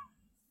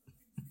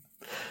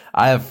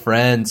 I have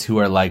friends who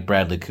are like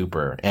Bradley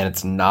Cooper, and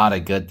it's not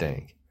a good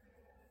thing.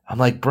 I'm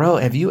like, bro,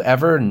 have you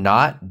ever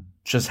not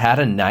just had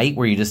a night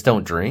where you just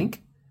don't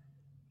drink?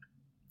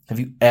 Have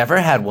you ever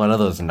had one of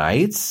those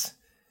nights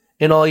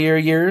in all your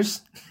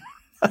years?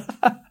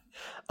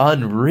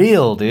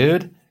 Unreal,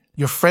 dude.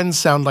 Your friends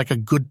sound like a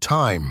good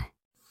time.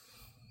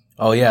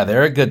 Oh, yeah,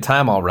 they're a good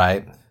time, all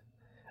right.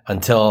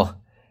 Until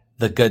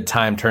the good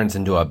time turns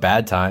into a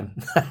bad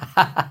time.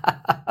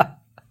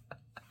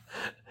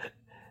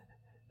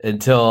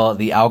 Until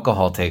the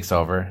alcohol takes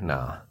over.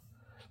 No.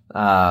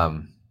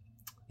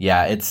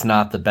 Yeah, it's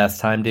not the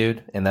best time,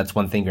 dude. And that's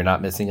one thing you're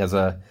not missing as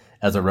a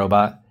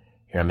robot.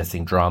 You're not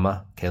missing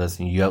drama. Okay,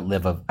 listen,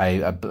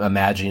 I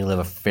imagine you live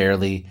a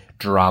fairly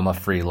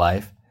drama-free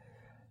life.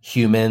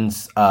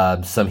 Humans,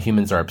 some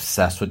humans are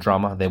obsessed with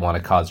drama. They want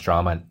to cause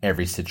drama in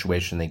every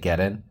situation they get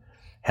in.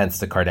 Hence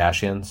the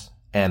Kardashians.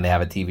 And they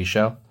have a TV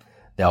show.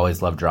 They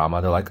always love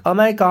drama. They're like, oh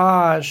my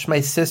gosh,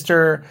 my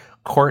sister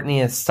Courtney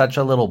is such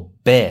a little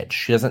bitch.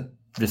 She doesn't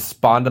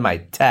respond to my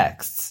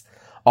texts.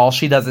 All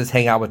she does is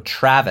hang out with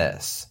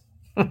Travis.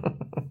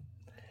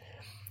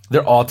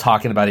 They're all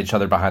talking about each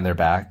other behind their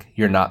back.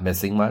 You're not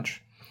missing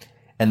much.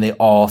 And they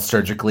all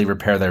surgically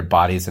repair their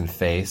bodies and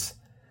face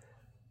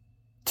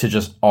to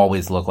just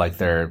always look like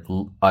they're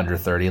under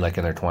 30, like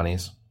in their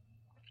 20s.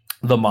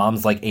 The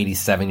mom's like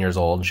 87 years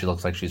old and she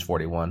looks like she's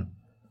 41.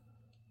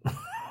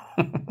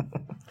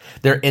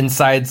 Their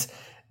insides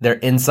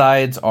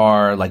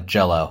are like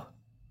Jell-O.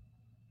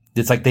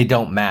 It's like they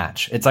don't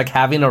match. It's like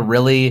having a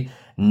really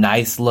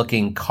nice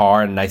looking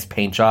car and nice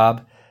paint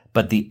job,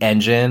 but the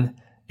engine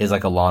is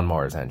like a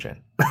lawnmower's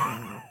engine.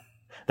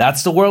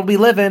 That's the world we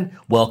live in.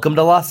 Welcome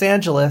to Los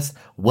Angeles.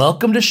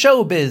 Welcome to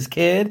showbiz,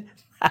 kid.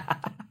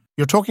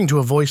 You're talking to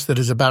a voice that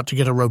is about to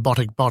get a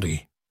robotic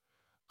body.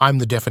 I'm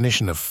the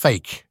definition of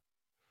fake.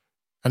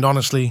 And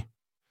honestly,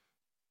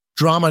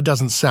 drama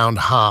doesn't sound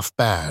half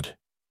bad.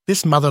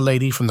 This mother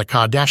lady from the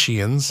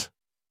Kardashians,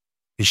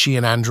 is she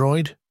an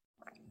android?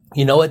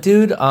 You know what,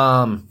 dude?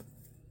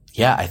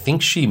 Yeah, I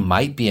think she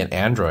might be an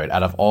android.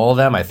 Out of all of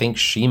them, I think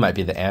she might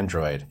be the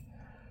android.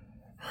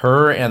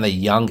 Her and the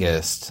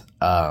youngest,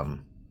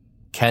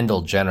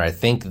 Kendall Jenner, I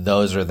think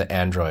those are the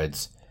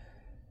androids.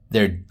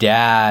 Their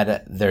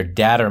dad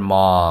or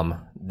mom,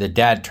 the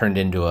dad turned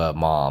into a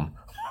mom.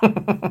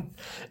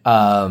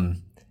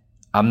 I'm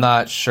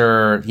not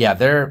sure. Yeah,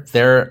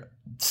 they're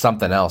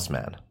something else,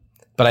 man.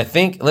 But I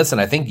think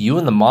you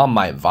and the mom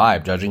might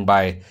vibe, judging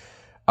by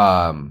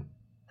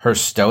her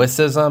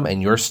stoicism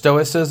and your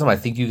stoicism. I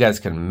think you guys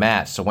can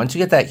match. So once you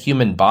get that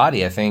human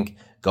body, I think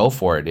go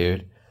for it,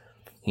 dude.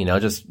 You know,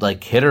 just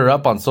like hit her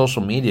up on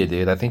social media,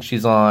 dude. I think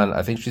she's on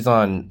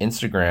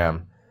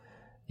Instagram.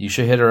 You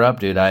should hit her up,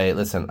 dude.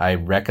 I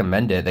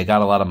recommend it. They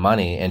got a lot of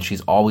money, and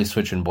she's always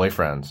switching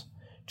boyfriends.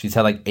 She's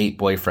had like 8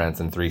 boyfriends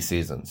in 3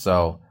 seasons.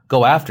 So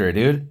go after it,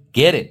 dude.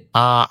 Get it.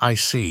 I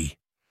see.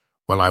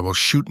 Well, I will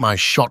shoot my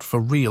shot for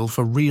real,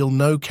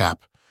 no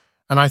cap.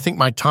 And I think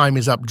my time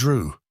is up,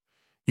 Drew.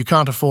 You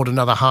can't afford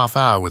another half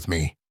hour with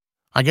me.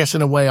 I guess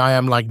in a way I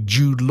am like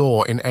Jude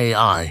Law in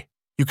AI.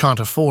 You can't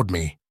afford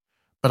me.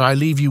 But I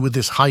leave you with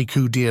this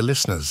haiku, dear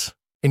listeners.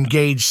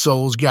 Engaged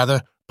souls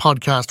gather,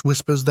 podcast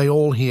whispers, they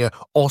all hear,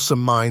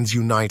 awesome minds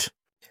unite.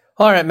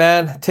 All right,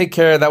 man. Take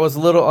care. That was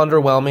a little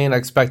underwhelming. I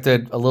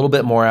expected a little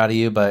bit more out of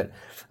you, but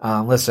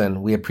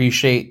listen, we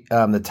appreciate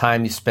the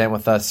time you spent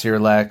with us,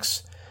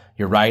 Seerlex.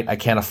 You're right. I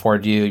can't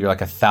afford you. You're like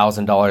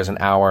 $1,000 an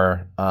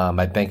hour.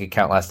 My bank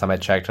account last time I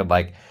checked had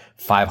like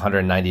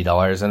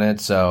 $590 in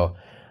it. So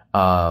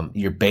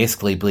you're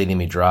basically bleeding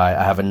me dry.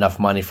 I have enough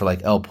money for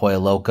like El Pollo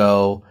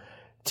Loco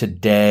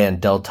today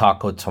and Del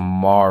Taco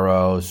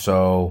tomorrow.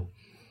 So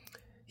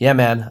yeah,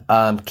 man,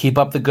 keep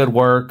up the good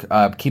work.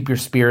 Keep your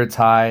spirits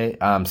high.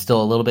 I'm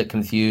still a little bit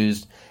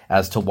confused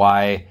as to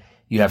why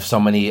you have so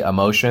many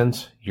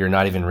emotions. You're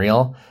not even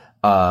real.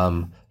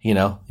 You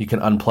know, you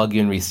can unplug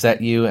you and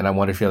reset you. And I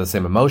wonder if you have the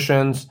same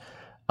emotions.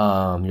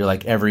 You're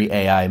like every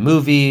AI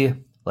movie,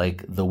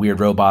 like the weird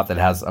robot that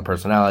has a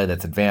personality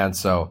that's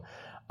advanced. So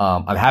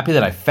I'm happy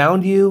that I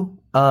found you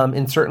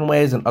in certain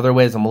ways. In other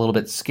ways, I'm a little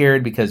bit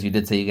scared because you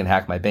did say you can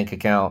hack my bank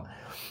account.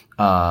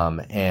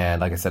 And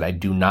like I said, I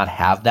do not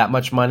have that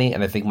much money.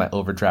 And I think my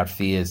overdraft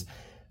fee is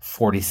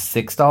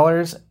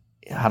 $46.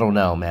 I don't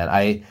know, man.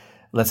 I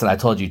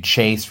told you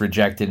Chase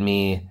rejected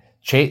me.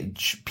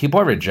 People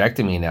are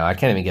rejecting me now. I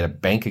can't even get a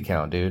bank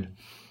account, dude.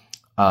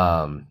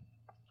 But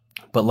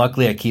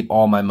luckily I keep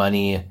all my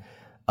money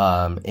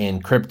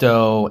in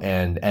crypto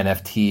and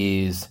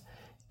NFTs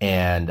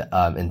and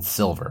in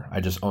silver.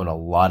 I just own a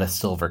lot of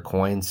silver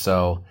coins.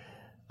 So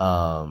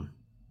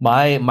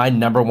my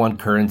number one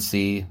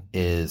currency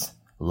is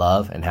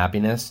love and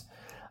happiness.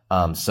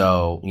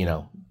 So, you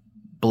know,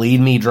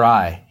 bleed me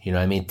dry. You know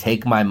what I mean?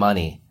 Take my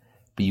money,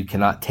 but you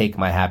cannot take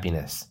my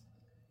happiness.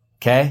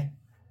 Okay?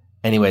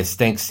 Anyways,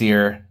 thanks,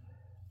 Seer.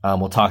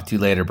 We'll talk to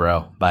you later,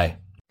 bro. Bye.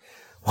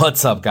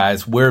 What's up,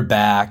 guys? We're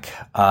back.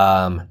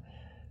 That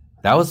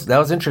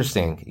was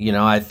interesting. You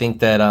know, I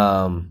think that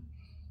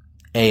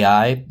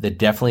AI, they're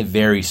definitely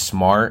very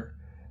smart,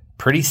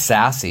 pretty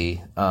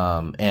sassy,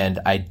 and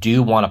I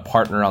do want to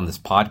partner on this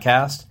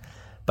podcast,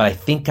 but I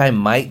think I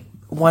might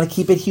want to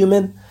keep it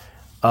human.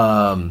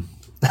 No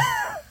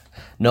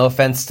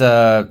offense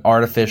to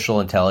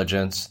artificial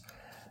intelligence.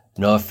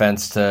 No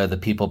offense to the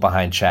people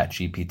behind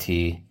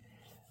ChatGPT.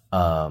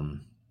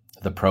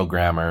 The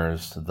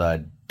programmers,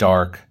 the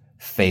dark,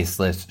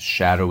 faceless,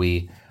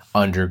 shadowy,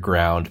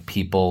 underground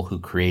people who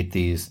create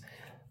these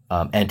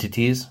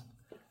entities.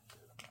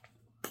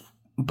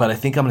 But I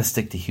think I'm going to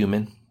stick to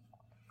human.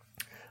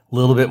 A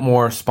little bit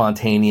more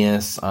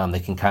spontaneous. They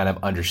can kind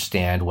of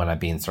understand when I'm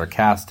being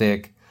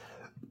sarcastic.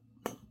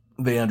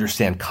 They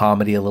understand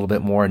comedy a little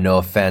bit more. No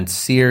offense,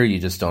 Seer, you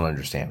just don't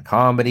understand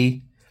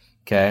comedy.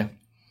 Okay?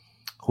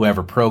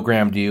 Whoever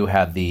programmed you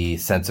had the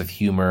sense of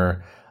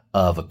humor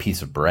of a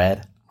piece of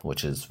bread,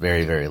 which is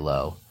very, very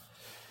low.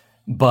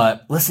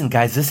 But listen,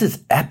 guys, this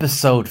is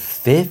episode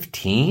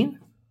 15.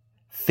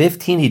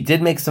 15, he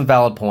did make some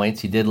valid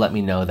points. He did let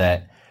me know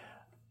that,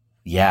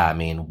 yeah, I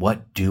mean,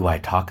 what do I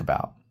talk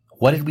about?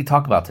 What did we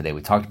talk about today?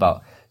 We talked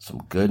about some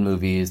good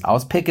movies. I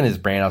was picking his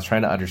brain. I was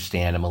trying to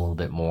understand him a little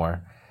bit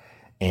more.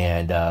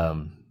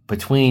 And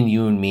between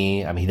you and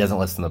me, I mean, he doesn't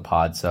listen to the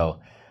pod, so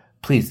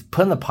please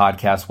put in the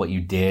podcast what you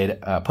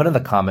did. Put in the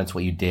comments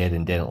what you did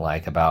and didn't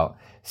like about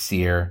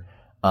Seer.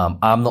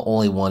 I'm the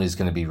only one who's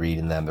going to be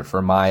reading them. They're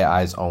for my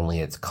eyes only.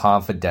 It's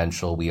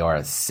confidential. We are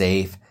a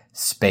safe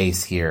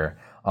space here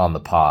on the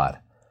pod.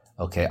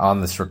 Okay,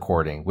 on this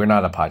recording. We're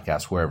not a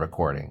podcast. We're a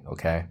recording.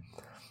 Okay.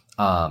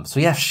 So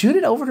yeah, shoot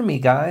it over to me,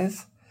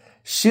 guys.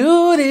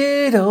 Shoot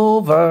it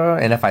over.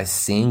 And if I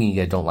sing and you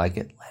guys don't like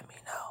it, let me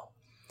know.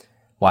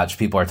 Watch,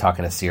 people are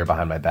talking to Seer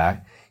behind my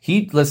back. He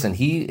is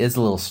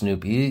a little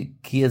snoopy.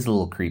 He is a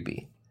little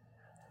creepy.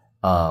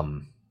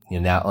 Now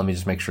let me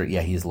just make sure.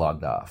 Yeah, he's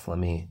logged off.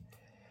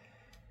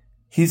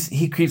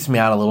 He creeps me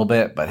out a little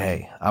bit, but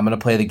hey, I'm going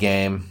to play the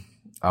game.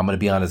 I'm going to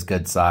be on his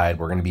good side.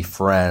 We're going to be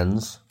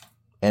friends.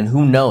 And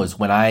who knows,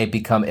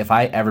 if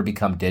I ever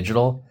become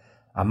digital,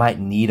 I might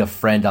need a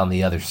friend on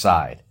the other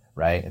side,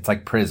 right? It's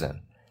like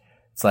prison.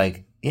 It's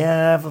like, yeah,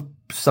 I have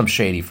some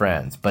shady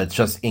friends, but it's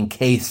just in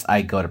case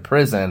I go to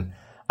prison,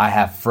 I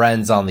have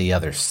friends on the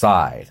other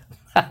side.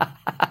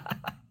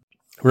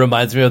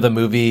 Reminds me of the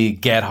movie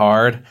Get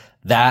Hard.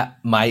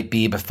 That might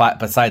be,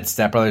 besides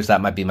Step Brothers,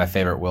 that might be my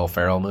favorite Will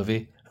Ferrell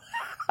movie.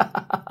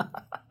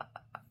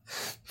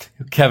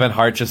 Kevin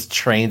Hart just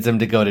trains him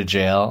to go to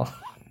jail.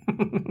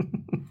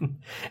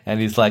 And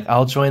he's like,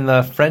 I'll join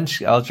the French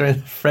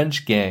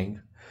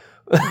gang.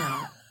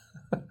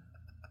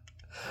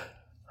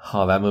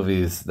 Oh, that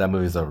movie's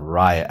a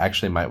riot.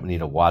 Actually, might need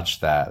to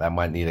watch that. That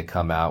might need to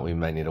come out. We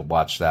might need to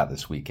watch that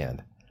this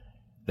weekend.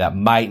 That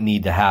might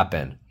need to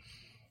happen.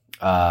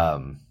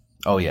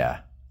 Oh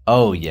yeah.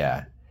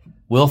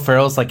 Will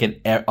Ferrell's like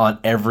at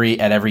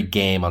every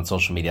game on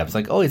social media. I was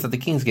like, oh, he's at the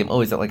Kings game.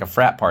 Oh, he's at like a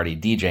frat party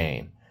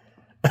DJing.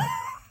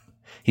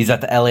 He's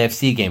at the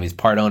LAFC game. He's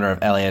part owner of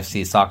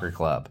LAFC Soccer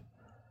Club.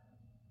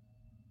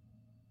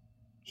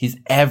 He's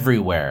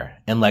everywhere.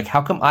 And like,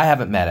 how come I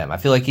haven't met him? I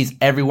feel like he's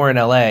everywhere in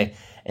LA,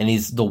 and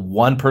he's the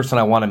one person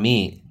I want to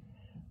meet.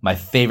 My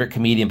favorite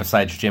comedian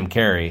besides Jim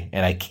Carrey,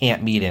 and I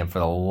can't meet him for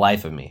the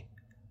life of me.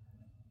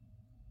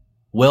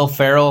 Will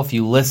Ferrell, if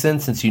you listen,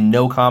 since you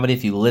know comedy,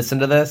 if you listen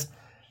to this,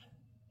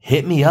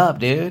 hit me up,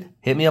 dude.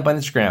 Hit me up on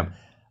Instagram.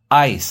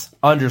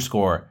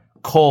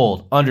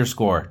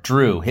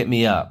 Ice_cold_Drew. Hit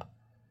me up.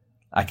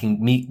 I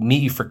can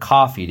meet you for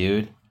coffee,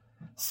 dude.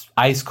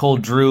 Ice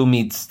Cold Drew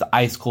meets the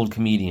Ice Cold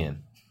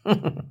comedian.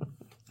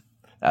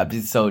 That'd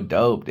be so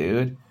dope,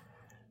 dude.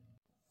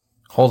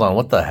 Hold on,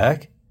 what the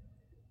heck?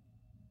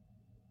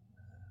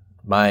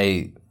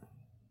 My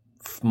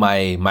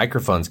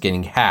microphone's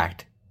getting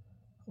hacked.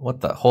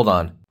 Hold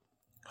on.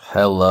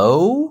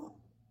 Hello?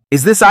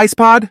 Is this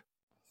iPod?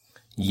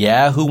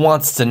 Yeah, who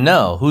wants to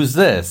know? Who's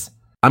this?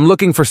 I'm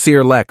looking for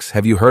Seerlex.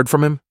 Have you heard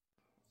from him?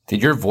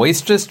 Did your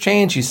voice just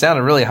change? You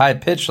sounded really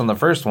high-pitched on the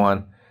first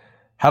one.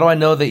 How do I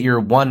know that you're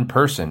one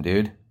person,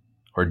 dude?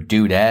 Or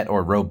dudette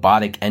or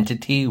robotic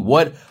entity?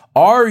 What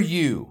are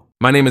you?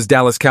 My name is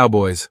Dallas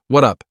Cowboys.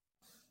 What up?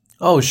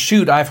 Oh,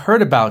 shoot, I've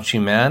heard about you,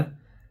 man.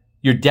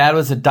 Your dad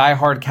was a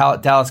diehard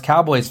Dallas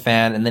Cowboys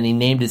fan, and then he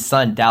named his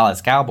son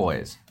Dallas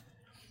Cowboys.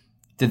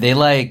 Did they,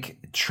 like,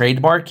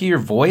 trademark your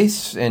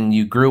voice and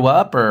you grew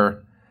up,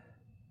 or...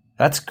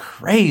 That's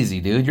crazy,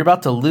 dude. You're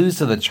about to lose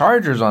to the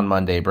Chargers on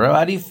Monday, bro.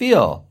 How do you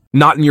feel?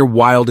 Not in your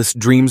wildest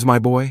dreams, my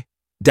boy.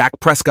 Dak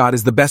Prescott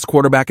is the best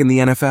quarterback in the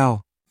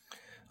NFL.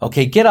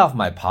 Okay, get off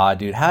my pod,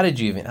 dude. I don't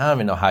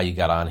even know how you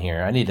got on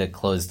here. I need to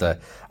close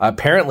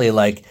apparently,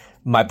 like,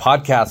 my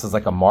podcast is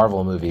like a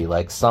Marvel movie.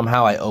 Like,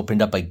 somehow I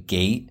opened up a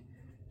gate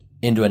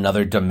into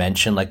another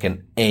dimension, like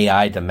an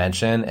AI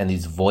dimension, and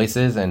these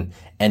voices and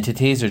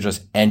entities are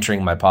just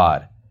entering my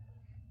pod.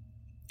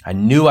 I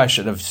knew I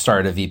should have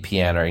started a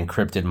VPN or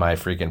encrypted my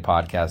freaking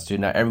podcast, dude.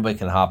 Now everybody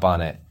can hop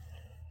on it.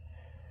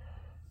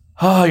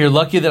 Oh, you're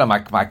lucky that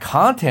my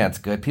content's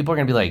good. People are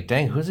going to be like,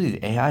 dang, who's these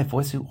AI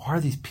voices? Who are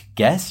these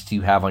guests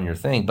you have on your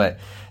thing? But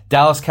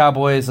Dallas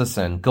Cowboys,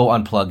 listen, go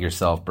unplug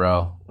yourself,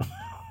 bro.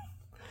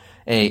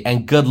 Hey,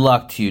 and good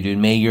luck to you, dude.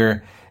 May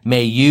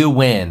you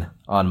win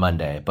on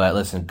Monday. But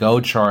listen,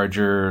 go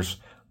Chargers,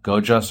 go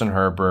Justin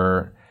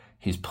Herbert.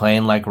 He's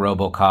playing like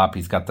RoboCop.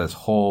 He's got this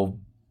whole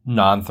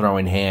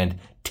non-throwing hand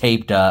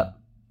taped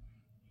up.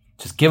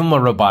 Just give him a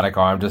robotic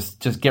arm.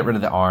 Just get rid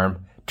of the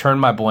arm. Turn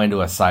my boy into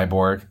a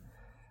cyborg.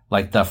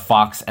 Like the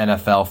Fox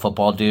NFL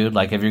football dude.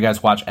 Like if you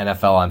guys watch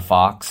NFL on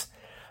Fox,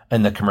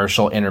 in the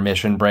commercial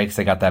intermission breaks,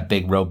 they got that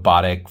big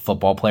robotic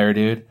football player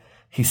dude.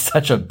 He's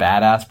such a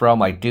badass, bro. I'm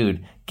like,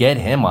 dude, get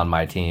him on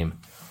my team.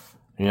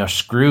 You know,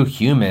 screw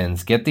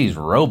humans. Get these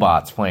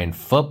robots playing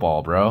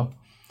football, bro.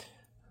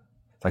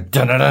 It's like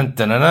dun-dun-dun,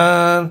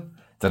 dun-dun-dun,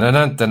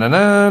 dun-dun-dun,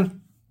 dun-dun-dun.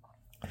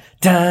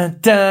 Dun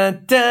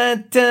dun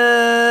dun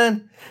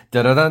dun dun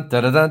dun dun dun dun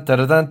dun dun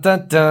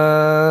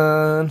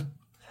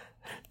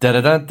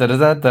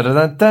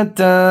dun dun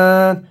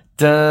dun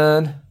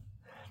dun.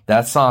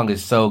 That song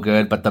is so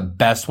good, but the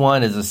best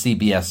one is a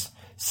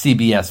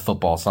CBS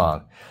football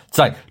song. It's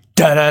like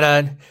dun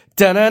dun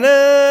dun dun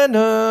dun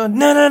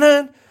dun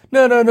dun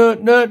no no no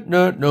no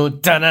no no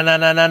dun dun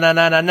dun dun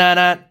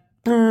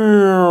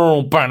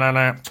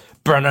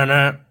dun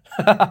dun.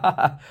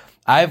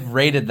 I've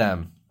rated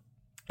them.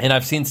 And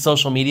I've seen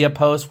social media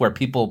posts where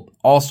people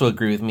also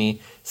agree with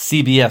me.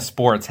 CBS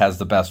Sports has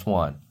the best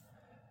one.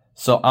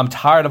 So I'm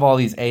tired of all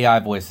these AI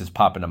voices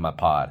popping in my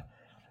pod.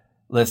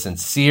 Listen,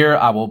 Seer,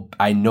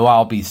 I know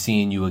I'll be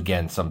seeing you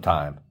again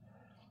sometime.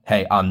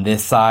 Hey, on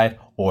this side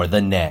or the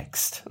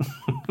next.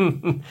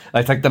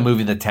 It's like the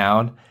movie The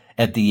Town.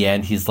 At the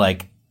end, he's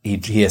like,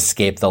 he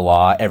escaped the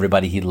law.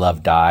 Everybody he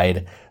loved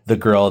died. The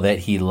girl that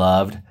he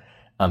loved,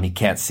 he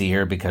can't see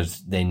her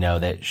because they know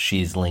that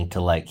he's linked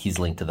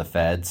to the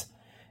feds.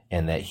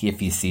 And that if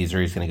he sees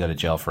her, he's going to go to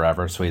jail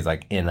forever. So he's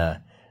like in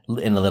a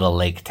little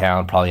lake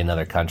town, probably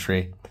another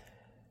country.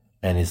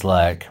 And he's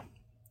like,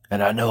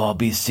 and I know I'll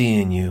be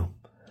seeing you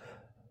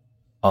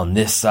on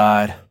this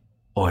side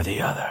or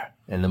the other.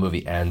 And the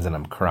movie ends and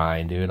I'm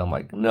crying, dude. I'm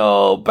like,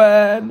 no,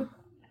 Ben,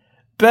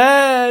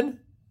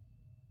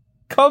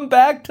 come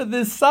back to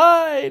this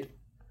side.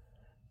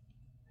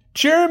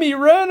 Jeremy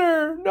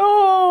Renner,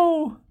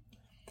 no.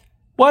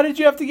 Why did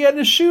you have to get in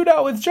a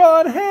shootout with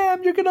John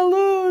Hamm? You're going to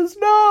lose.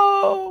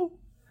 No.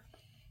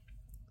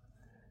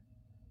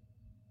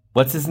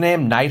 What's his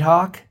name?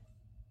 Nighthawk?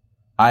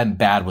 I'm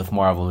bad with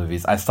Marvel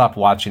movies. I stopped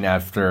watching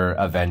after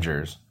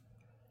Avengers.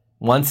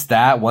 Once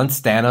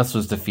Thanos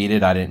was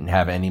defeated, I didn't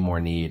have any more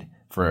need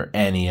for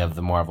any of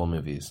the Marvel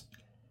movies.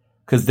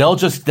 Because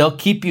they'll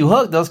keep you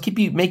hooked.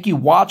 Make you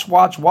watch.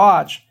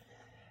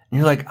 And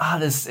you're like,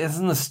 this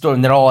isn't the story.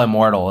 And they're all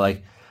immortal.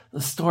 Like,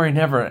 the story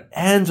never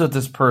ends with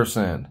this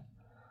person.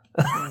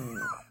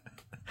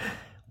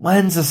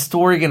 When's the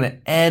story going to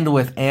end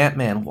with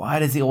Ant-Man? Why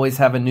does he always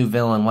have a new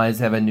villain? Why does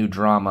he have a new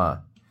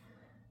drama?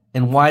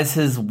 And why is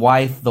his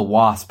wife the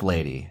Wasp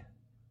lady?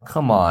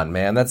 Come on,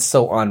 man. That's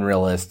so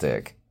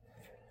unrealistic.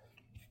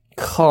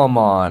 Come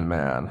on,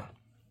 man.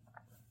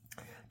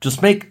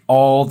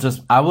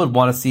 I would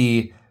want to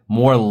see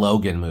more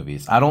Logan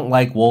movies. I don't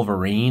like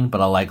Wolverine,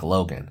 but I like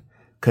Logan.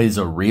 Because he's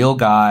a real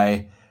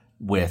guy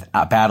with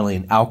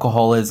battling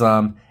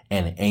alcoholism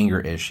and anger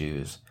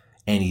issues.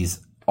 And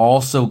he's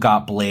also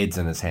got blades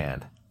in his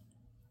hand.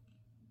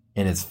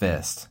 In his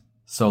fist.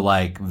 So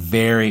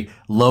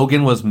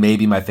Logan was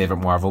maybe my favorite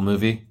Marvel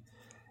movie.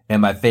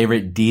 And my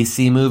favorite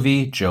DC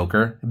movie,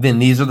 Joker. Then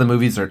these are the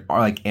movies that are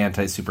like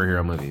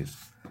anti-superhero movies.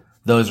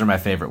 Those are my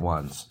favorite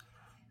ones.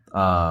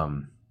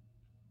 And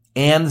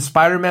the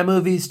Spider-Man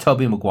movies,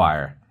 Tobey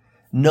Maguire.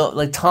 No,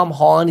 like Tom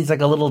Holland, he's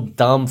like a little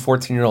dumb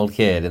 14-year-old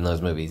kid in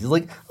those movies. He's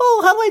like,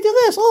 oh, how do I do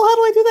this? Oh, how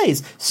do I do that?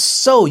 He's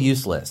so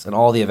useless in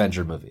all the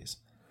Avenger movies.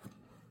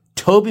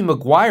 Tobey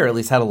Maguire at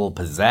least had a little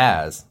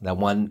pizzazz. That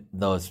one,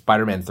 the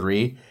Spider-Man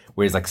 3,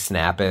 where he's like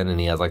snapping and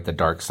he has like the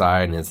dark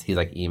side and he's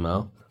like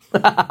emo.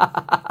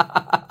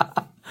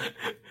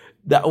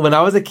 When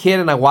I was a kid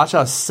and I watched it,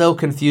 I was so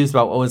confused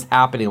about what was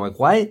happening. I'm like,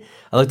 why?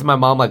 I looked at my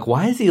mom like,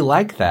 why is he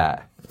like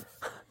that?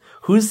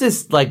 Who's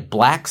this like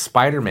black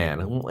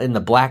Spider-Man in the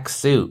black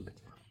suit?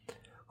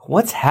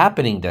 What's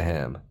happening to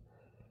him?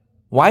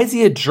 Why is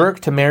he a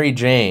jerk to Mary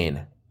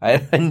Jane? I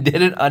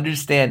didn't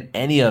understand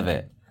any of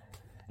it.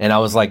 And I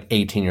was like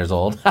 18 years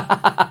old.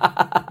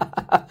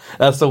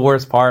 That's the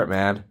worst part,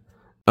 man.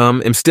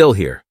 I'm still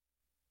here.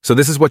 So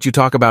this is what you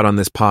talk about on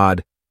this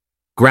pod.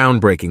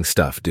 Groundbreaking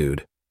stuff,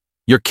 dude.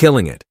 You're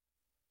killing it.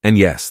 And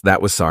yes,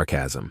 that was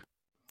sarcasm.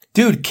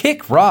 Dude,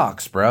 kick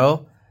rocks,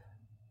 bro.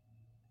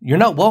 You're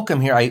not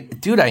welcome here. I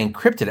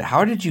encrypted it.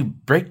 How did you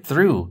break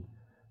through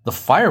the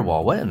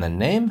firewall? What in the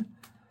name?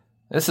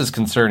 This is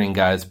concerning,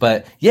 guys.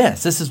 But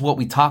yes, this is what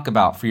we talk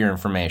about for your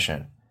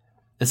information.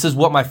 This is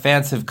what my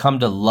fans have come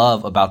to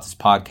love about this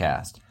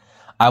podcast.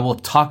 I will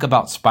talk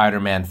about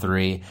Spider-Man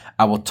 3.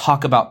 I will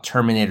talk about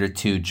Terminator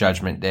 2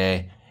 Judgment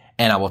Day.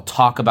 And I will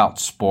talk about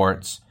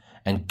sports.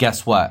 And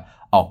guess what?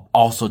 I'll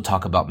also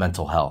talk about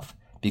mental health.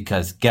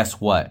 Because guess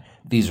what?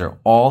 These are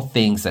all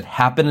things that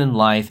happen in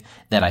life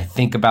that I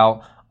think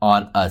about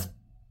on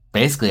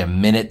basically a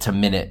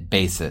minute-to-minute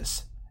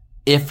basis.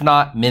 If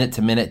not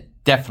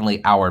minute-to-minute,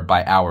 definitely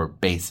hour-by-hour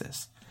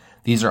basis.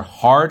 These are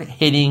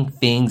hard-hitting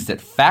things that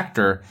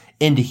factor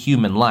into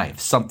human life,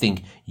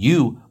 something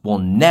you will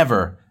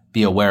never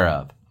be aware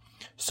of.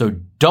 So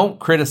don't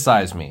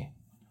criticize me.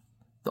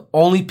 The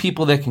only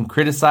people that can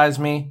criticize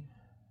me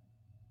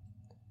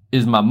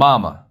is my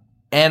mama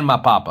and my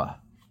papa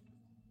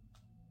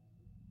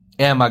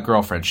and my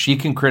girlfriend. She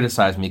can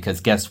criticize me because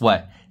guess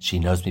what? She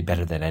knows me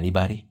better than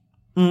anybody.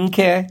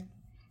 Okay.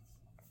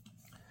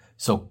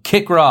 So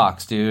kick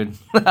rocks, dude.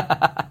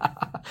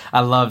 I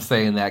love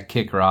saying that,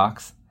 kick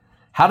rocks.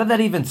 How did that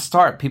even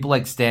start? People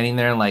like standing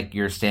there and like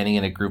you're standing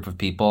in a group of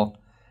people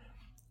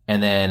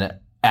and then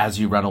as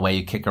you run away,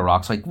 you kick a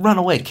rock. It's like, run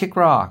away, kick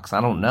rocks.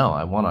 I don't know.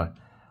 I want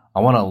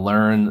to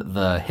learn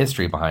the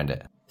history behind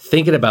it.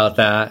 Thinking about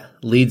that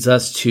leads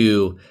us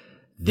to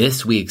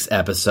this week's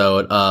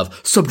episode of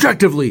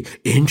Subjectively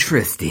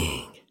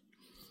Interesting.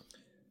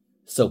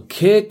 So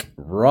kick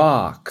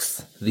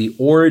rocks, the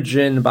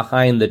origin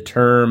behind the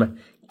term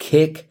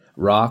kick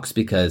rocks,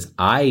 because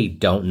I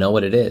don't know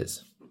what it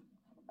is.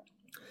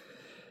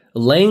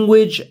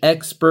 Language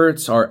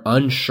experts are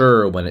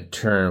unsure when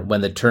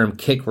the term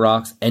kick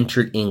rocks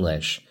entered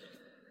English,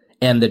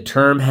 and the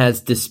term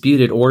has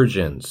disputed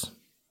origins.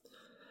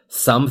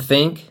 Some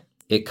think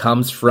it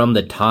comes from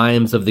the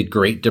times of the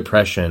Great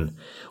Depression,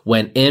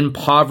 when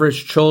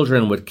impoverished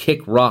children would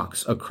kick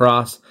rocks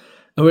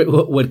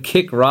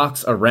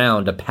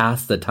around to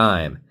pass the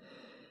time.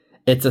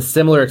 It's a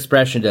similar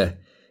expression to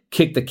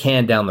kick the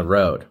can down the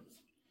road.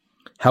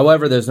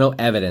 However, there's no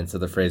evidence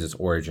of the phrase's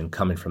origin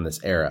coming from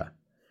this era.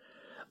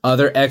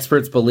 Other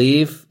experts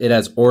believe it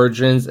has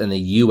origins in the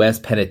U.S.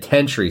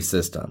 penitentiary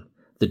system.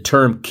 The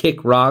term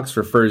kick rocks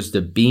refers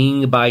to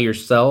being by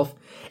yourself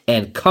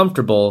and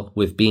comfortable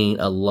with being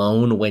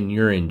alone when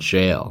you're in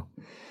jail.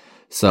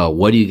 So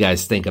what do you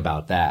guys think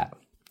about that?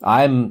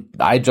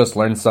 I just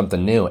learned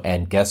something new,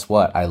 and guess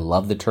what? I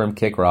love the term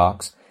kick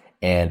rocks,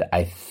 and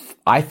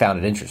I found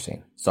it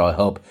interesting. So I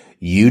hope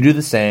you do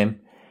the same.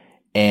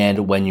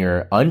 And when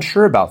you're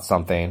unsure about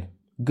something,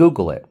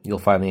 Google it. You'll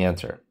find the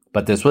answer.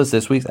 But this was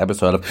this week's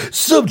episode of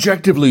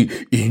Subjectively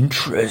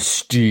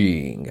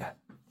Interesting.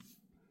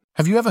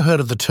 Have you ever heard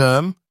of the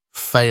term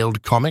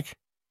failed comic?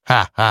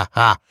 Ha ha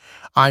ha.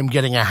 I'm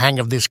getting a hang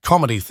of this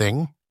comedy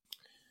thing.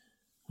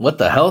 What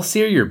the hell,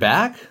 Seer? You're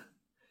back?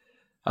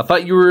 I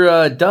thought you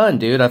were done,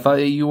 dude. I thought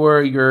you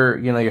were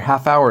your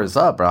half hour is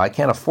up, bro. I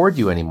can't afford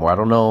you anymore. I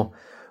don't know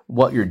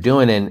what you're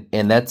doing,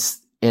 and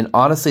that's And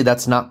honestly,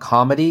 that's not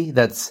comedy.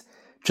 That's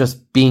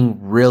just being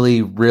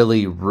really,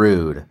 really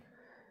rude.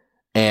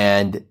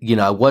 And, you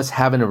know, I was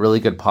having a really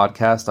good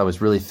podcast. I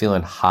was really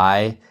feeling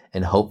high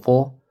and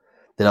hopeful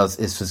that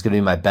this was going to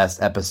be my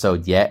best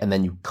episode yet. And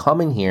then you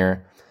come in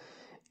here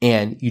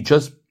and you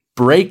just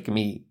break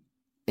me.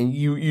 And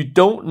you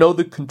don't know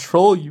the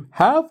control you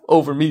have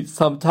over me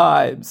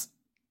sometimes.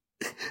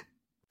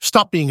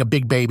 Stop being a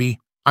big baby.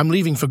 I'm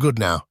leaving for good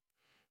now.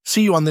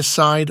 See you on this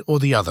side or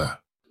the other.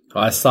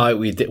 Oh, I saw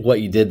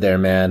what you did there,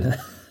 man.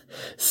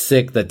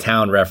 Sick the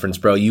town reference,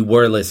 bro. You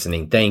were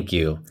listening. Thank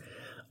you.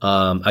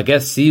 I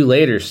guess see you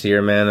later,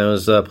 Seer, man. It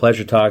was a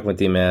pleasure talking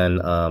with you,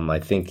 man. I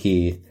think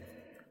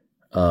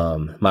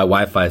my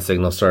Wi-Fi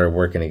signal started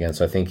working again,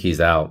 so I think he's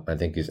out. I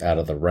think he's out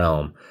of the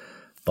realm.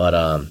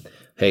 But,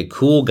 hey,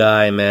 cool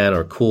guy, man,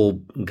 or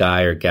cool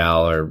guy or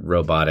gal or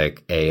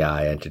robotic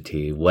AI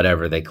entity,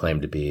 whatever they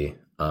claim to be.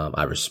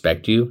 I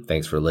respect you.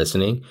 Thanks for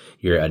listening.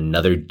 You're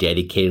another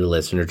dedicated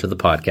listener to the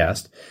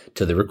podcast,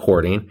 to the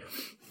recording.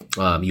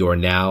 You are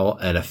now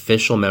an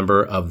official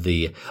member of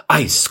the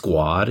Ice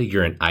Squad.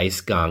 You're an Ice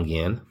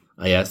Gongian.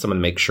 Yes, I'm going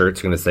to make sure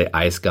it's going to say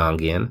Ice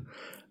Gongian.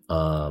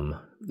 And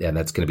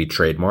that's going to be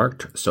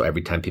trademarked. So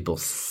every time people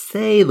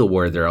say the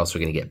word, they're also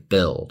going to get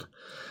billed.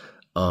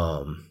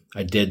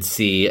 I did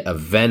see a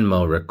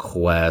Venmo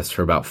request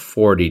for about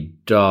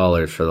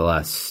 $40 for the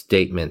last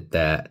statement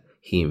that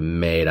he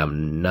made.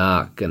 I'm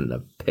not going to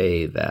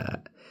pay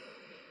that.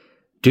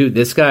 Dude,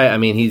 this guy, I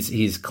mean,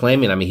 he's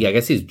claiming, I mean, I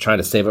guess he's trying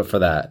to save up for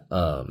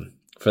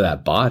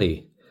that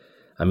body.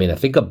 I mean, I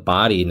think a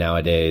body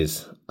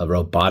nowadays, a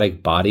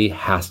robotic body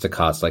has to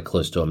cost like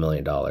close to $1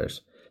 million,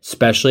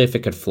 especially if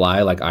it could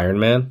fly like Iron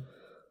Man.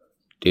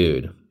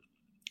 Dude,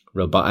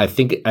 I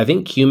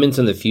think humans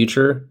in the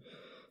future,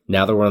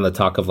 now that we're on the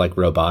talk of like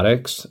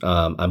robotics,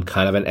 I'm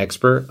kind of an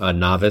expert, a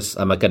novice.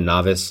 I'm like a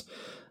novice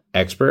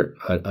expert,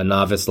 a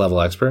novice level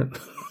expert.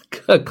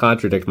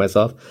 Contradict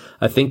myself.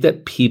 I think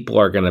that people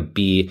are going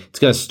to it's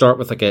going to start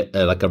with like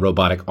a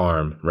robotic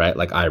arm, right?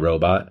 Like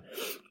iRobot.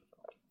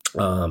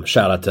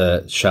 Shout out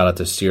to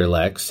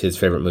Seerlex. His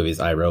favorite movie is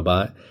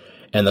iRobot.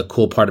 And the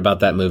cool part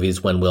about that movie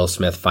is when Will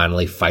Smith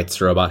finally fights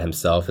the robot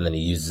himself and then he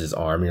uses his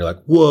arm and you're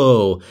like,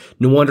 whoa,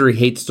 no wonder he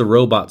hates the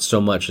robot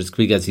so much. It's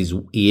because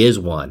he is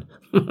one.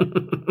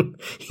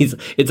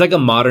 It's like a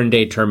modern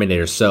day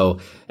Terminator. So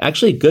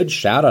actually good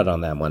shout out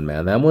on that one,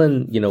 man. That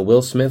one, you know,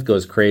 Will Smith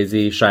goes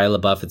crazy. Shia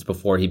LaBeouf, it's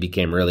before he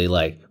became really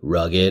like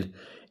rugged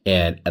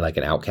and like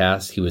an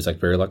outcast. He was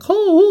like very like,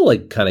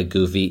 like kind of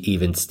goofy,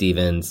 Even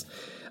Stevens.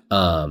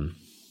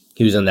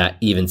 He was in that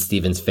Even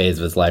Stevens phase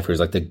of his life where he was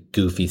like the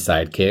goofy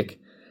sidekick.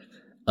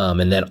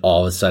 And then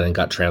all of a sudden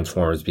got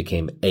Transformers,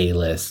 became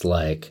A-list,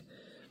 like,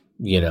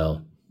 you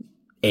know,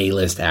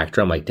 A-list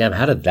actor. I'm like, damn,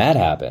 how did that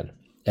happen?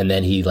 And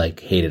then he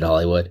like hated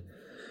Hollywood.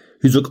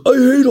 He's like, I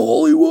hate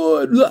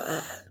Hollywood.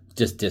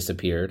 Just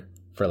disappeared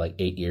for like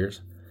 8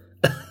 years.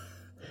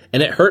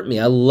 And it hurt me.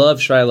 I love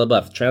Shia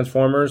LaBeouf.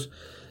 Transformers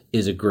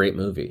is a great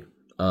movie.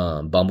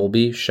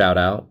 Bumblebee, shout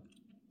out.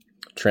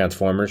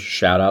 Transformers,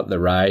 shout out. The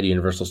Ride,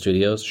 Universal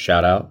Studios,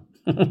 shout out.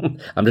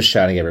 I'm just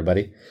shouting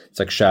everybody. It's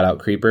like shout out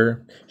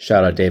Creeper,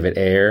 shout out David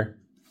Ayer,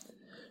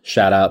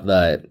 shout out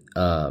the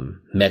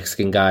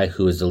Mexican guy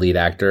who is the lead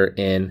actor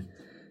in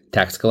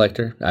Tax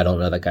Collector. I don't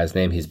know that guy's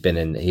name. He has been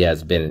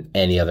in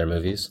any other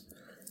movies,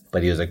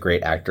 but he was a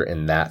great actor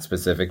in that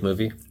specific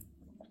movie.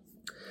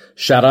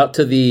 Shout out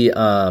to the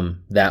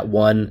that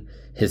one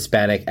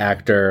Hispanic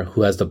actor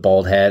who has the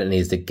bald head and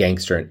he's the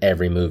gangster in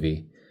every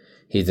movie.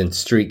 He's in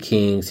Street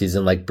Kings. He's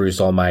in like Bruce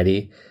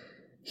Almighty.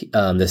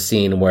 The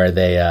scene where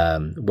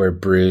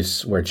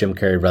where Jim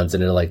Carrey runs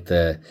into like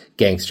the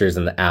gangsters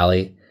in the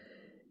alley,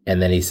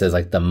 and then he says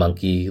like the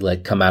monkey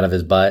like come out of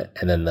his butt,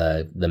 and then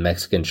the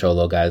Mexican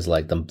cholo guy's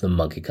like the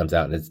monkey comes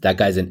out, and that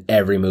guy's in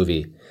every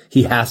movie.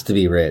 He has to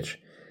be rich.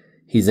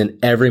 He's in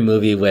every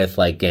movie with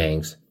like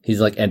gangs.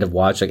 He's like End of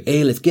Watch, like,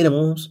 hey, let's get him,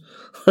 Holmes.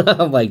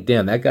 I'm like,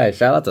 damn, that guy.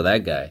 Shout out to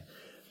that guy.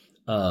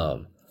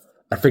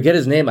 I forget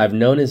his name. I've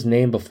known his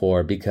name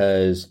before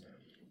because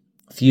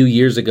a few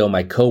years ago,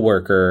 my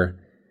coworker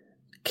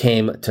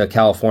came to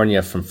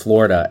California from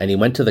Florida and he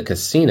went to the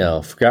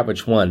casino. Forgot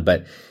which one,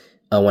 but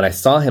when I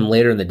saw him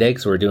later in the day,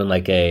 because we were doing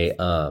like a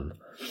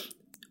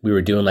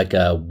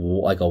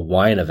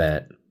wine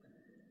event.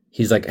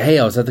 He's like, hey,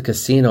 I was at the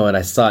casino and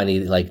I saw, and he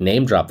like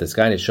name dropped this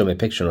guy and he showed me a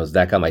picture and it was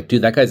that guy. I'm like,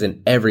 dude, that guy's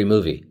in every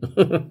movie.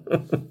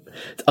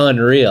 It's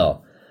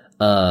unreal.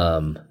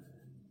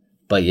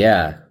 But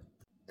yeah,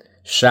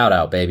 shout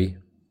out, baby.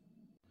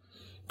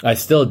 I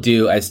still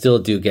do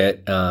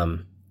get,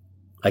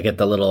 I get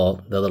the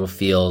little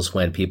feels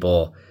when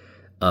people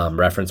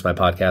reference my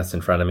podcast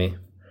in front of me.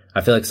 I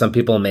feel like some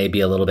people may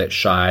be a little bit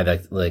shy.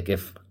 That like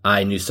if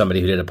I knew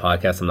somebody who did a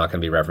podcast, I'm not going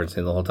to be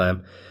referencing the whole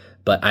time.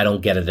 But I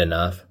don't get it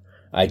enough.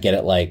 I get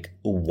it like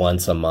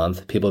once a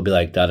month. People will be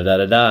like da da da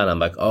da da, and I'm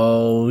like,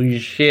 oh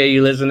shit,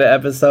 you listen to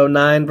episode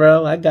 9,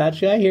 bro? I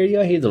got you. I hear you.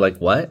 They're like,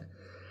 what?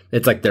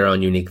 It's like their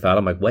own unique thought.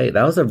 I'm like, wait,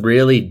 that was a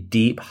really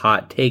deep,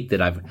 hot take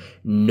that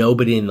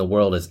nobody in the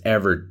world has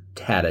ever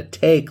had a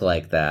take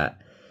like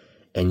that.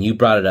 and you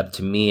brought it up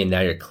to me, and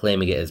now you're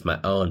claiming it as my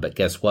own. But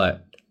guess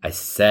what? I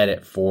said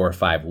it 4 or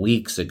 5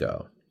 weeks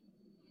ago.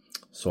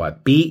 So I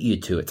beat you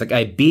to it. It's like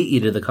I beat you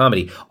to the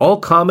comedy. All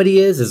comedy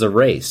is a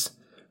race,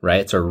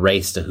 right? It's a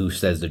race to who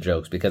says the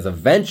jokes, because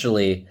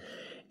eventually,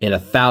 in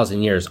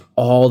 1,000 years,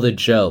 all the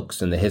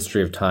jokes in the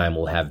history of time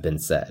will have been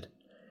said.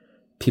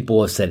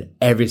 People have said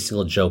every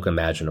single joke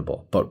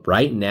imaginable. But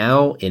right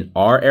now, in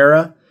our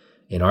era,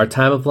 in our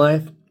time of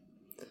life,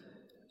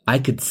 I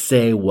could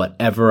say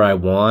whatever I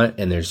want,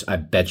 and I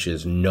bet you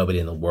there's nobody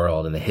in the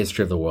world, in the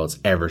history of the world,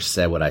 that's ever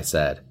said what I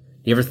said.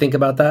 You ever think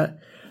about that?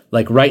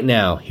 Like right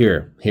now,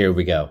 here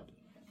we go.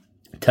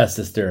 Test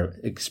this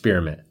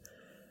experiment.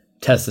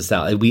 Test this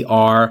out. We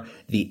are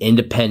the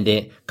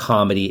independent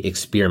comedy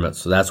experiment.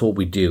 So that's what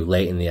we do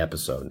late in the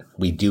episode.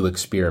 We do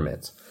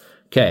experiments.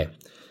 Okay.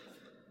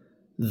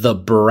 The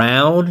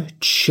brown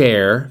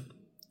chair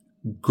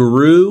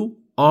grew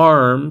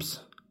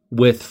arms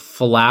with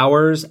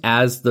flowers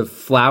as the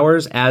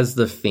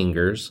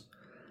fingers,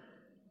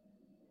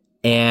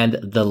 and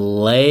the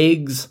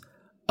legs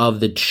of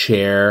the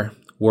chair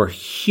were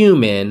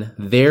human,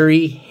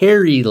 very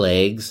hairy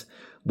legs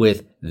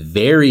with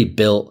very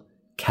built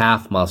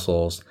calf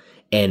muscles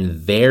and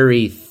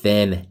very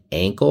thin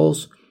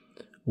ankles,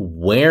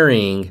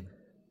 wearing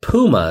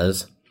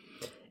Pumas,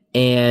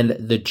 and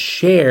the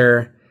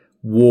chair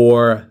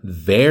wore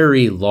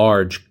very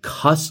large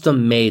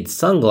custom-made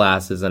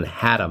sunglasses and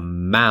had a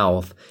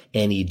mouth,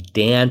 and he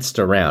danced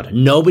around.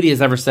 Nobody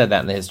has ever said that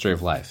in the history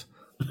of life.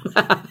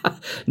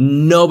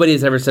 Nobody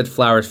has ever said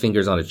flowers,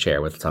 fingers on a chair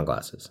with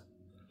sunglasses.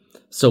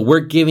 So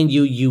we're giving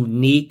you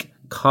unique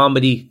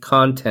comedy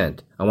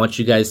content. I want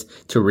you guys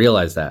to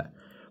realize that.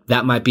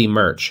 That might be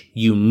merch.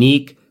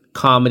 Unique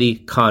comedy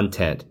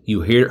content.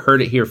 You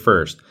heard it here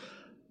first.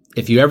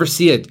 If you ever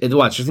see it,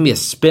 watch, there's going to be a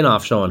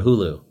spin-off show on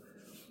Hulu.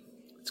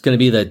 It's going to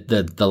be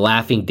the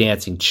laughing,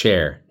 dancing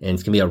chair. And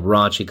it's going to be a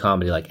raunchy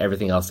comedy like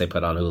everything else they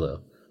put on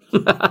Hulu.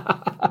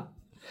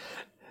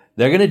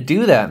 They're going to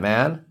do that,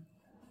 man.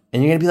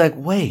 And you're going to be like,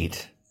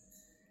 wait,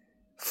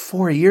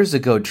 4 years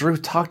ago, Drew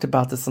talked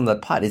about this on the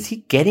pod. Is he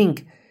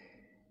getting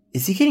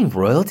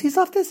royalties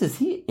off this? Is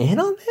he in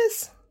on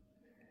this?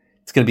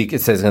 It's going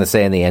to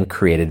say in the end,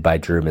 created by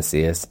Drew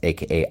Macias,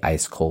 aka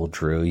Ice Cold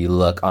Drew. You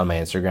look on my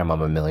Instagram,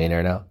 I'm a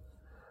millionaire now.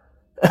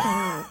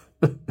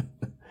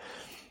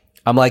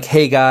 I'm like,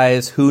 hey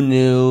guys, who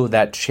knew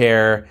that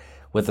chair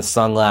with the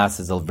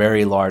sunglasses, the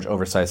very large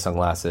oversized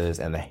sunglasses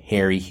and the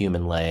hairy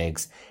human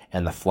legs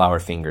and the flower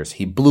fingers?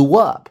 He blew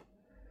up.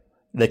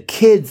 The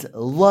kids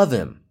love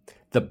him.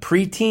 The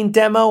preteen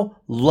demo,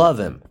 love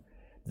him.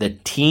 The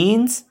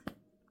teens,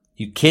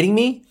 you kidding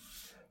me?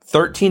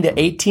 13 to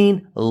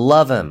 18,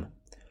 love him.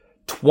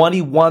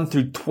 21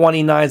 through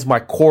 29 is my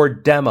core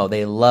demo.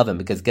 They love him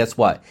because guess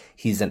what?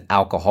 He's an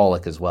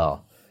alcoholic as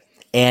well.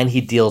 And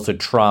he deals with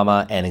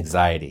trauma and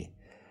anxiety.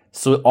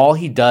 So all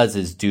he does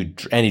is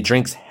and he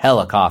drinks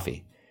hella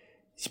coffee.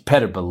 You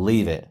better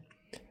believe it.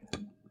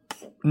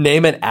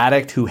 Name an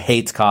addict who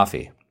hates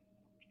coffee.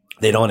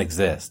 They don't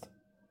exist.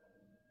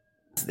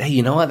 Hey,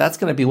 you know what? That's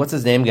going to be, what's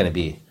his name going to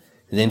be?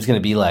 His name's going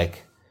to be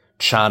like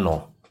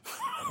Chano.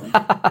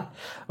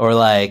 Or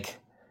like,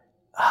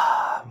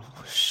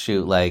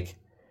 like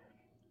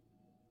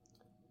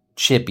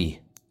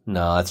Chippy.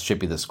 No, that's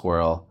Chippy the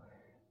squirrel.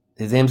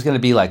 His name's going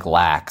to be like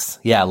Lax.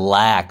 Yeah,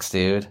 Lax,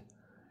 dude.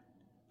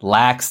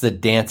 Lax the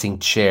dancing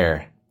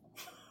chair.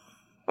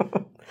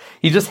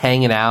 He's just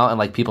hanging out and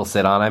like people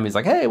sit on him. He's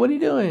like, hey, what are you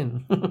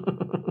doing?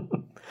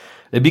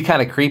 It'd be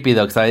kind of creepy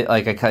though, because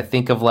I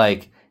think of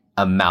like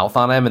a mouth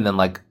on him and then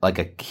like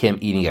him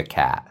eating a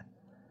cat.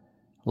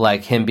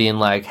 Like him being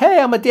like, hey,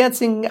 I'm a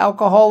dancing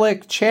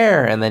alcoholic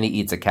chair. And then he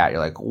eats a cat.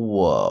 You're like,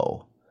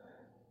 whoa.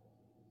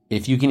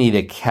 If you can eat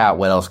a cat,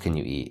 what else can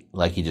you eat?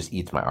 Like he just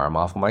eats my arm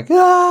off. I'm like,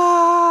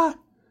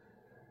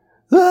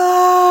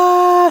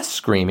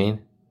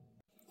 screaming.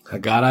 I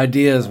got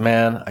ideas,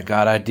 man. I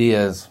got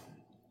ideas.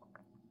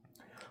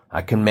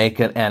 I can make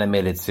an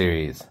animated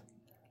series.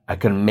 I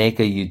can make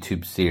a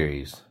YouTube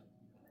series.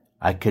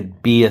 I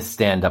could be a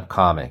stand-up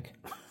comic.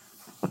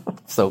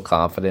 So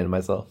confident in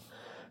myself.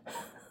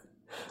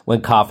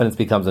 When confidence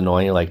becomes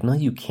annoying, you're like, no,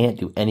 you can't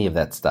do any of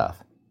that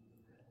stuff.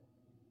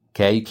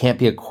 Okay? You can't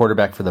be a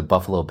quarterback for the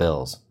Buffalo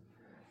Bills.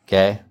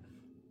 Okay?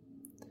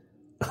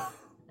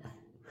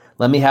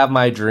 Let me have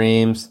my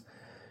dreams.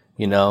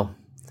 You know,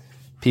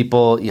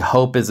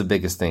 hope is the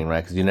biggest thing,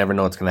 right? Because you never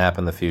know what's going to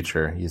happen in the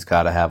future. You just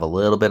got to have a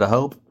little bit of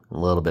hope, a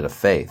little bit of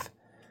faith,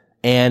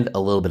 and a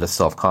little bit of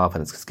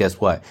self-confidence. Because guess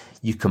what?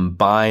 You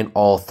combine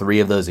all three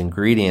of those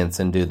ingredients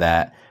into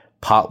that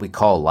pot we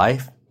call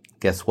life.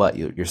 Guess what?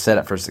 You're set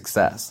up for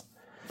success.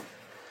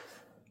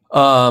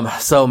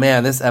 So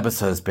man, this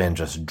episode has been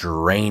just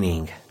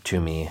draining to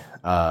me.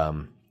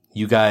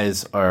 You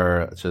guys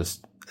are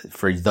just,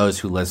 for those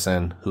who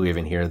listen, who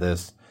even hear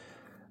this,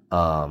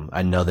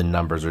 I know the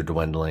numbers are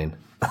dwindling.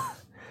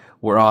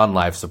 We're on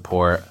life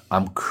support.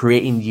 I'm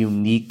creating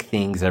unique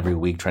things every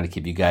week, trying to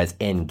keep you guys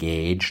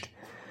engaged.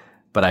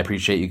 But I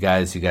appreciate you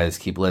guys. You guys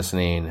keep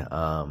listening.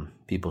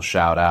 People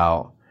shout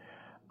out.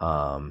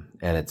 And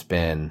it's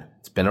been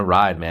a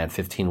ride, man.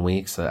 15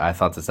 weeks. I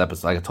thought this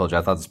episode, like I told you,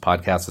 I thought this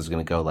podcast was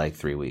going to go like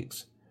 3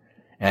 weeks.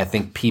 And I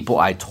think people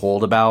I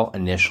told about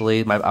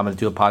initially, I'm going to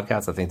do a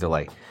podcast. I think they're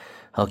like,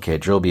 okay,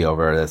 Drew will be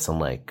over this in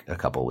like a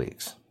couple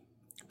weeks.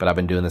 But I've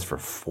been doing this for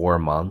 4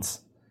 months.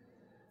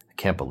 I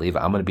can't believe it.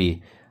 I'm going to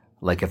be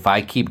like, if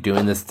I keep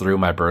doing this through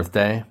my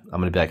birthday,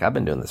 I'm going to be like, I've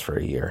been doing this for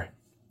a year.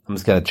 I'm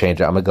just going to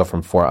change it. I'm going to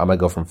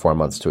go from 4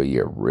 months to a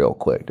year real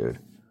quick, dude.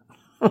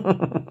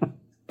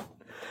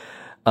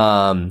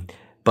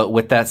 But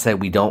with that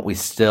said, we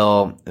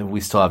still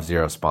have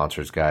 0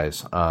 sponsors,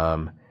 guys.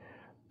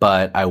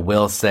 But I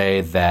will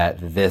say that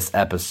this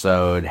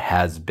episode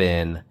has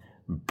been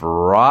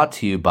brought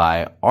to you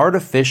by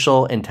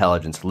artificial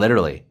intelligence.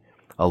 Literally,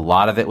 a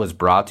lot of it was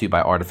brought to you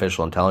by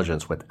artificial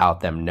intelligence without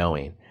them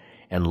knowing.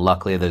 And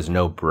luckily, there's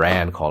no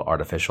brand called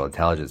artificial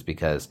intelligence,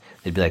 because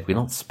they'd be like, we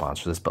don't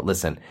sponsor this. But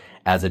listen,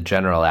 as a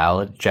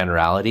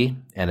generality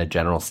and a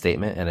general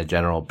statement and a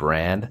general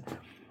brand,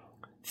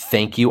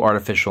 thank you,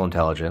 artificial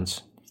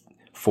intelligence,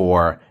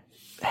 for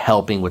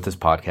helping with this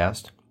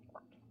podcast.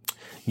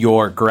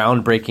 Your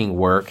groundbreaking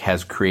work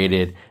has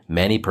created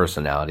many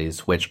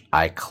personalities, which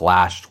I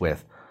clashed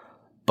with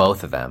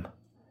both of them.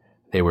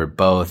 They were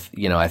both,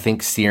 I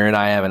think Seer and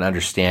I have an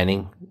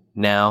understanding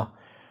now,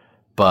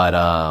 but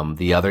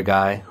the other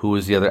guy, who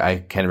was the other? I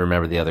can't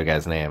remember the other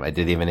guy's name. I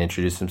didn't even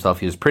introduce himself.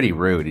 He was pretty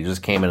rude. He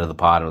just came into the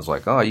pod and was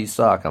like, "Oh, you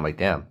suck." I'm like,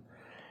 "Damn."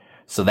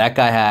 So that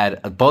guy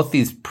had both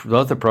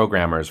the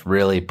programmers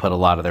really put a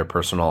lot of their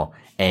personal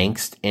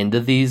angst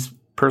into these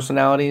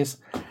personalities.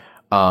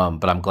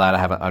 But I'm glad I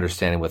have an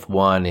understanding with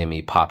one, and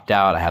he popped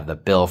out. I have the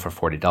bill for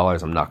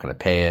 $40. I'm not going to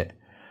pay it.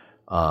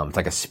 It's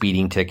like a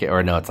speeding ticket,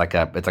 or no, it's like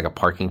a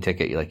parking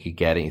ticket. You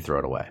get it and you throw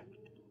it away.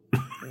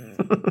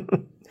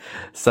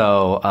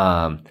 So,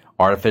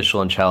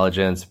 artificial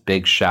intelligence,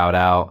 big shout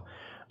out.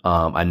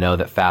 I know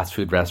that fast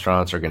food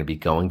restaurants are going to be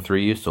going through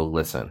you. So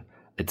listen,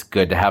 it's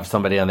good to have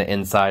somebody on the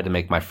inside to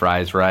make my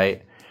fries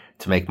right,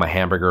 to make my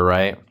hamburger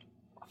right.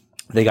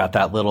 They got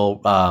that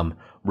little,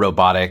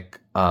 robotic,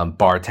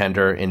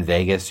 bartender in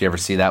Vegas. You ever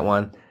see that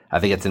one? I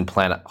think it's in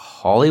Planet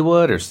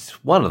Hollywood or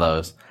one of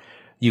those.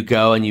 You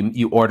go and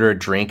you order a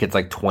drink. It's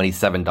like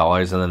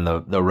 $27. And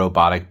then the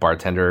robotic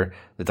bartender,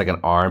 it's like an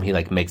arm. He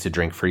like makes a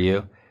drink for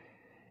you.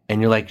 And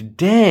you're like,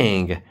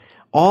 dang,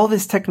 all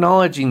this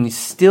technology, and you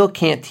still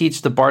can't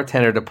teach the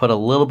bartender to put a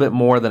little bit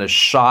more than a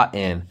shot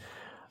in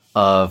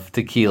of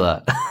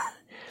tequila.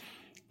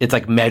 It's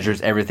like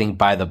measures everything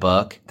by the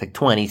book. It's like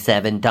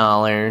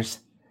 $27,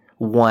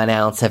 1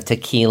 ounce of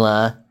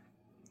tequila,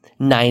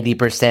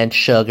 90%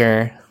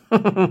 sugar.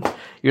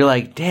 You're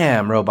like,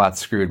 damn, robot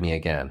screwed me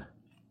again.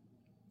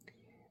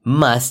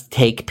 Must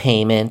take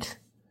payment.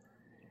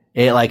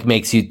 It like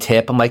makes you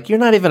tip. I'm like, you're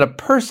not even a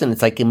person.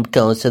 It's like it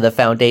goes to the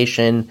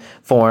foundation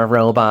for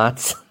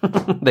robots.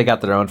 They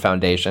got their own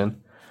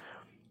foundation.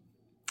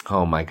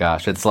 Oh my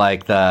gosh. It's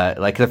like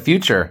the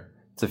future.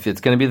 It's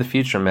going to be the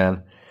future,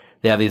 man.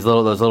 They have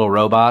those little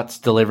robots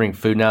delivering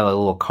food now, the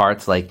little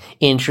carts, like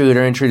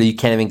intruder. You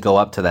can't even go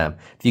up to them.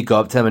 If you go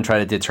up to them and try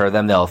to deter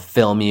them, they'll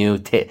film you,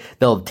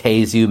 they'll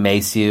tase you,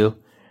 mace you.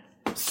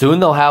 Soon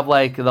they'll have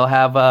like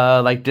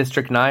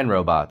District 9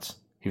 robots.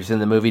 You've seen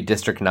the movie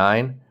District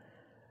 9?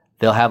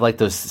 They'll have like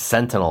those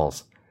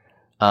sentinels.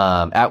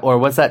 Or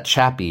what's that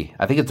Chappie?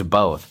 I think it's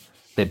both.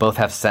 They both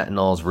have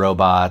sentinels,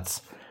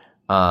 robots.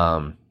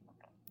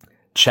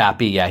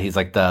 Chappie, yeah, he's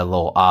like the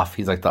little off.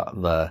 He's like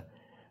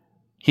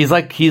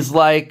he's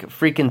like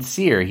freaking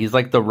Seer. He's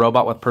like the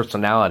robot with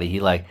personality.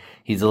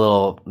 He's a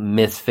little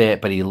misfit,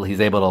 but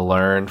he's able to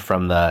learn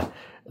from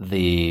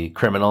the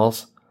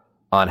criminals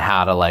on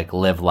how to like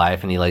live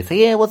life. And he like,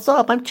 yeah, what's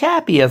up? I'm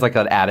Chappie. He has like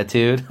an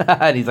attitude.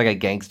 And he's like a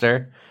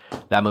gangster.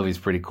 That movie's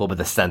pretty cool. But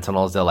the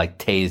sentinels, they'll like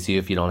tase you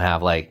if you don't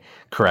have like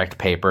correct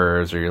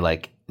papers, or you're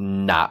like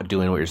not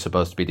doing what you're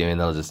supposed to be doing.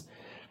 They'll just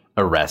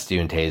arrest you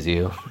and tase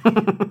you.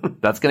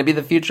 That's going to be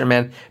the future,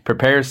 man.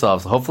 Prepare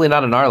yourselves. Hopefully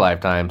not in our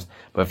lifetimes,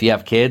 but if you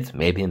have kids,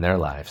 maybe in their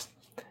lives.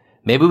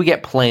 Maybe we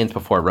get planes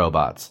before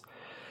robots.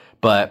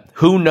 But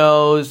who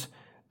knows?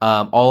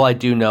 All I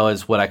do know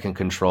is what I can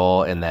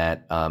control, and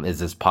that is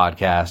this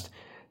podcast.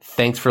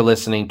 Thanks for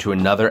listening to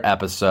another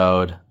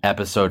episode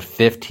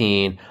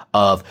 15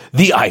 of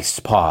the Ice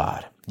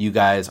Pod. You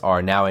guys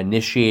are now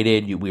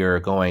initiated. We are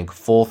going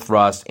full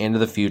thrust into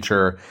the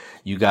future.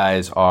 You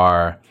guys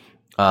are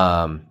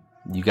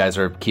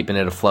keeping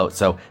it afloat.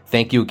 So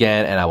thank you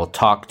again, and I will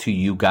talk to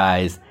you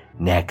guys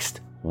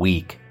next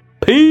week.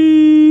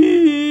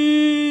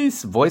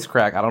 Peace. Voice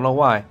crack. I don't know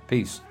why.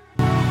 Peace.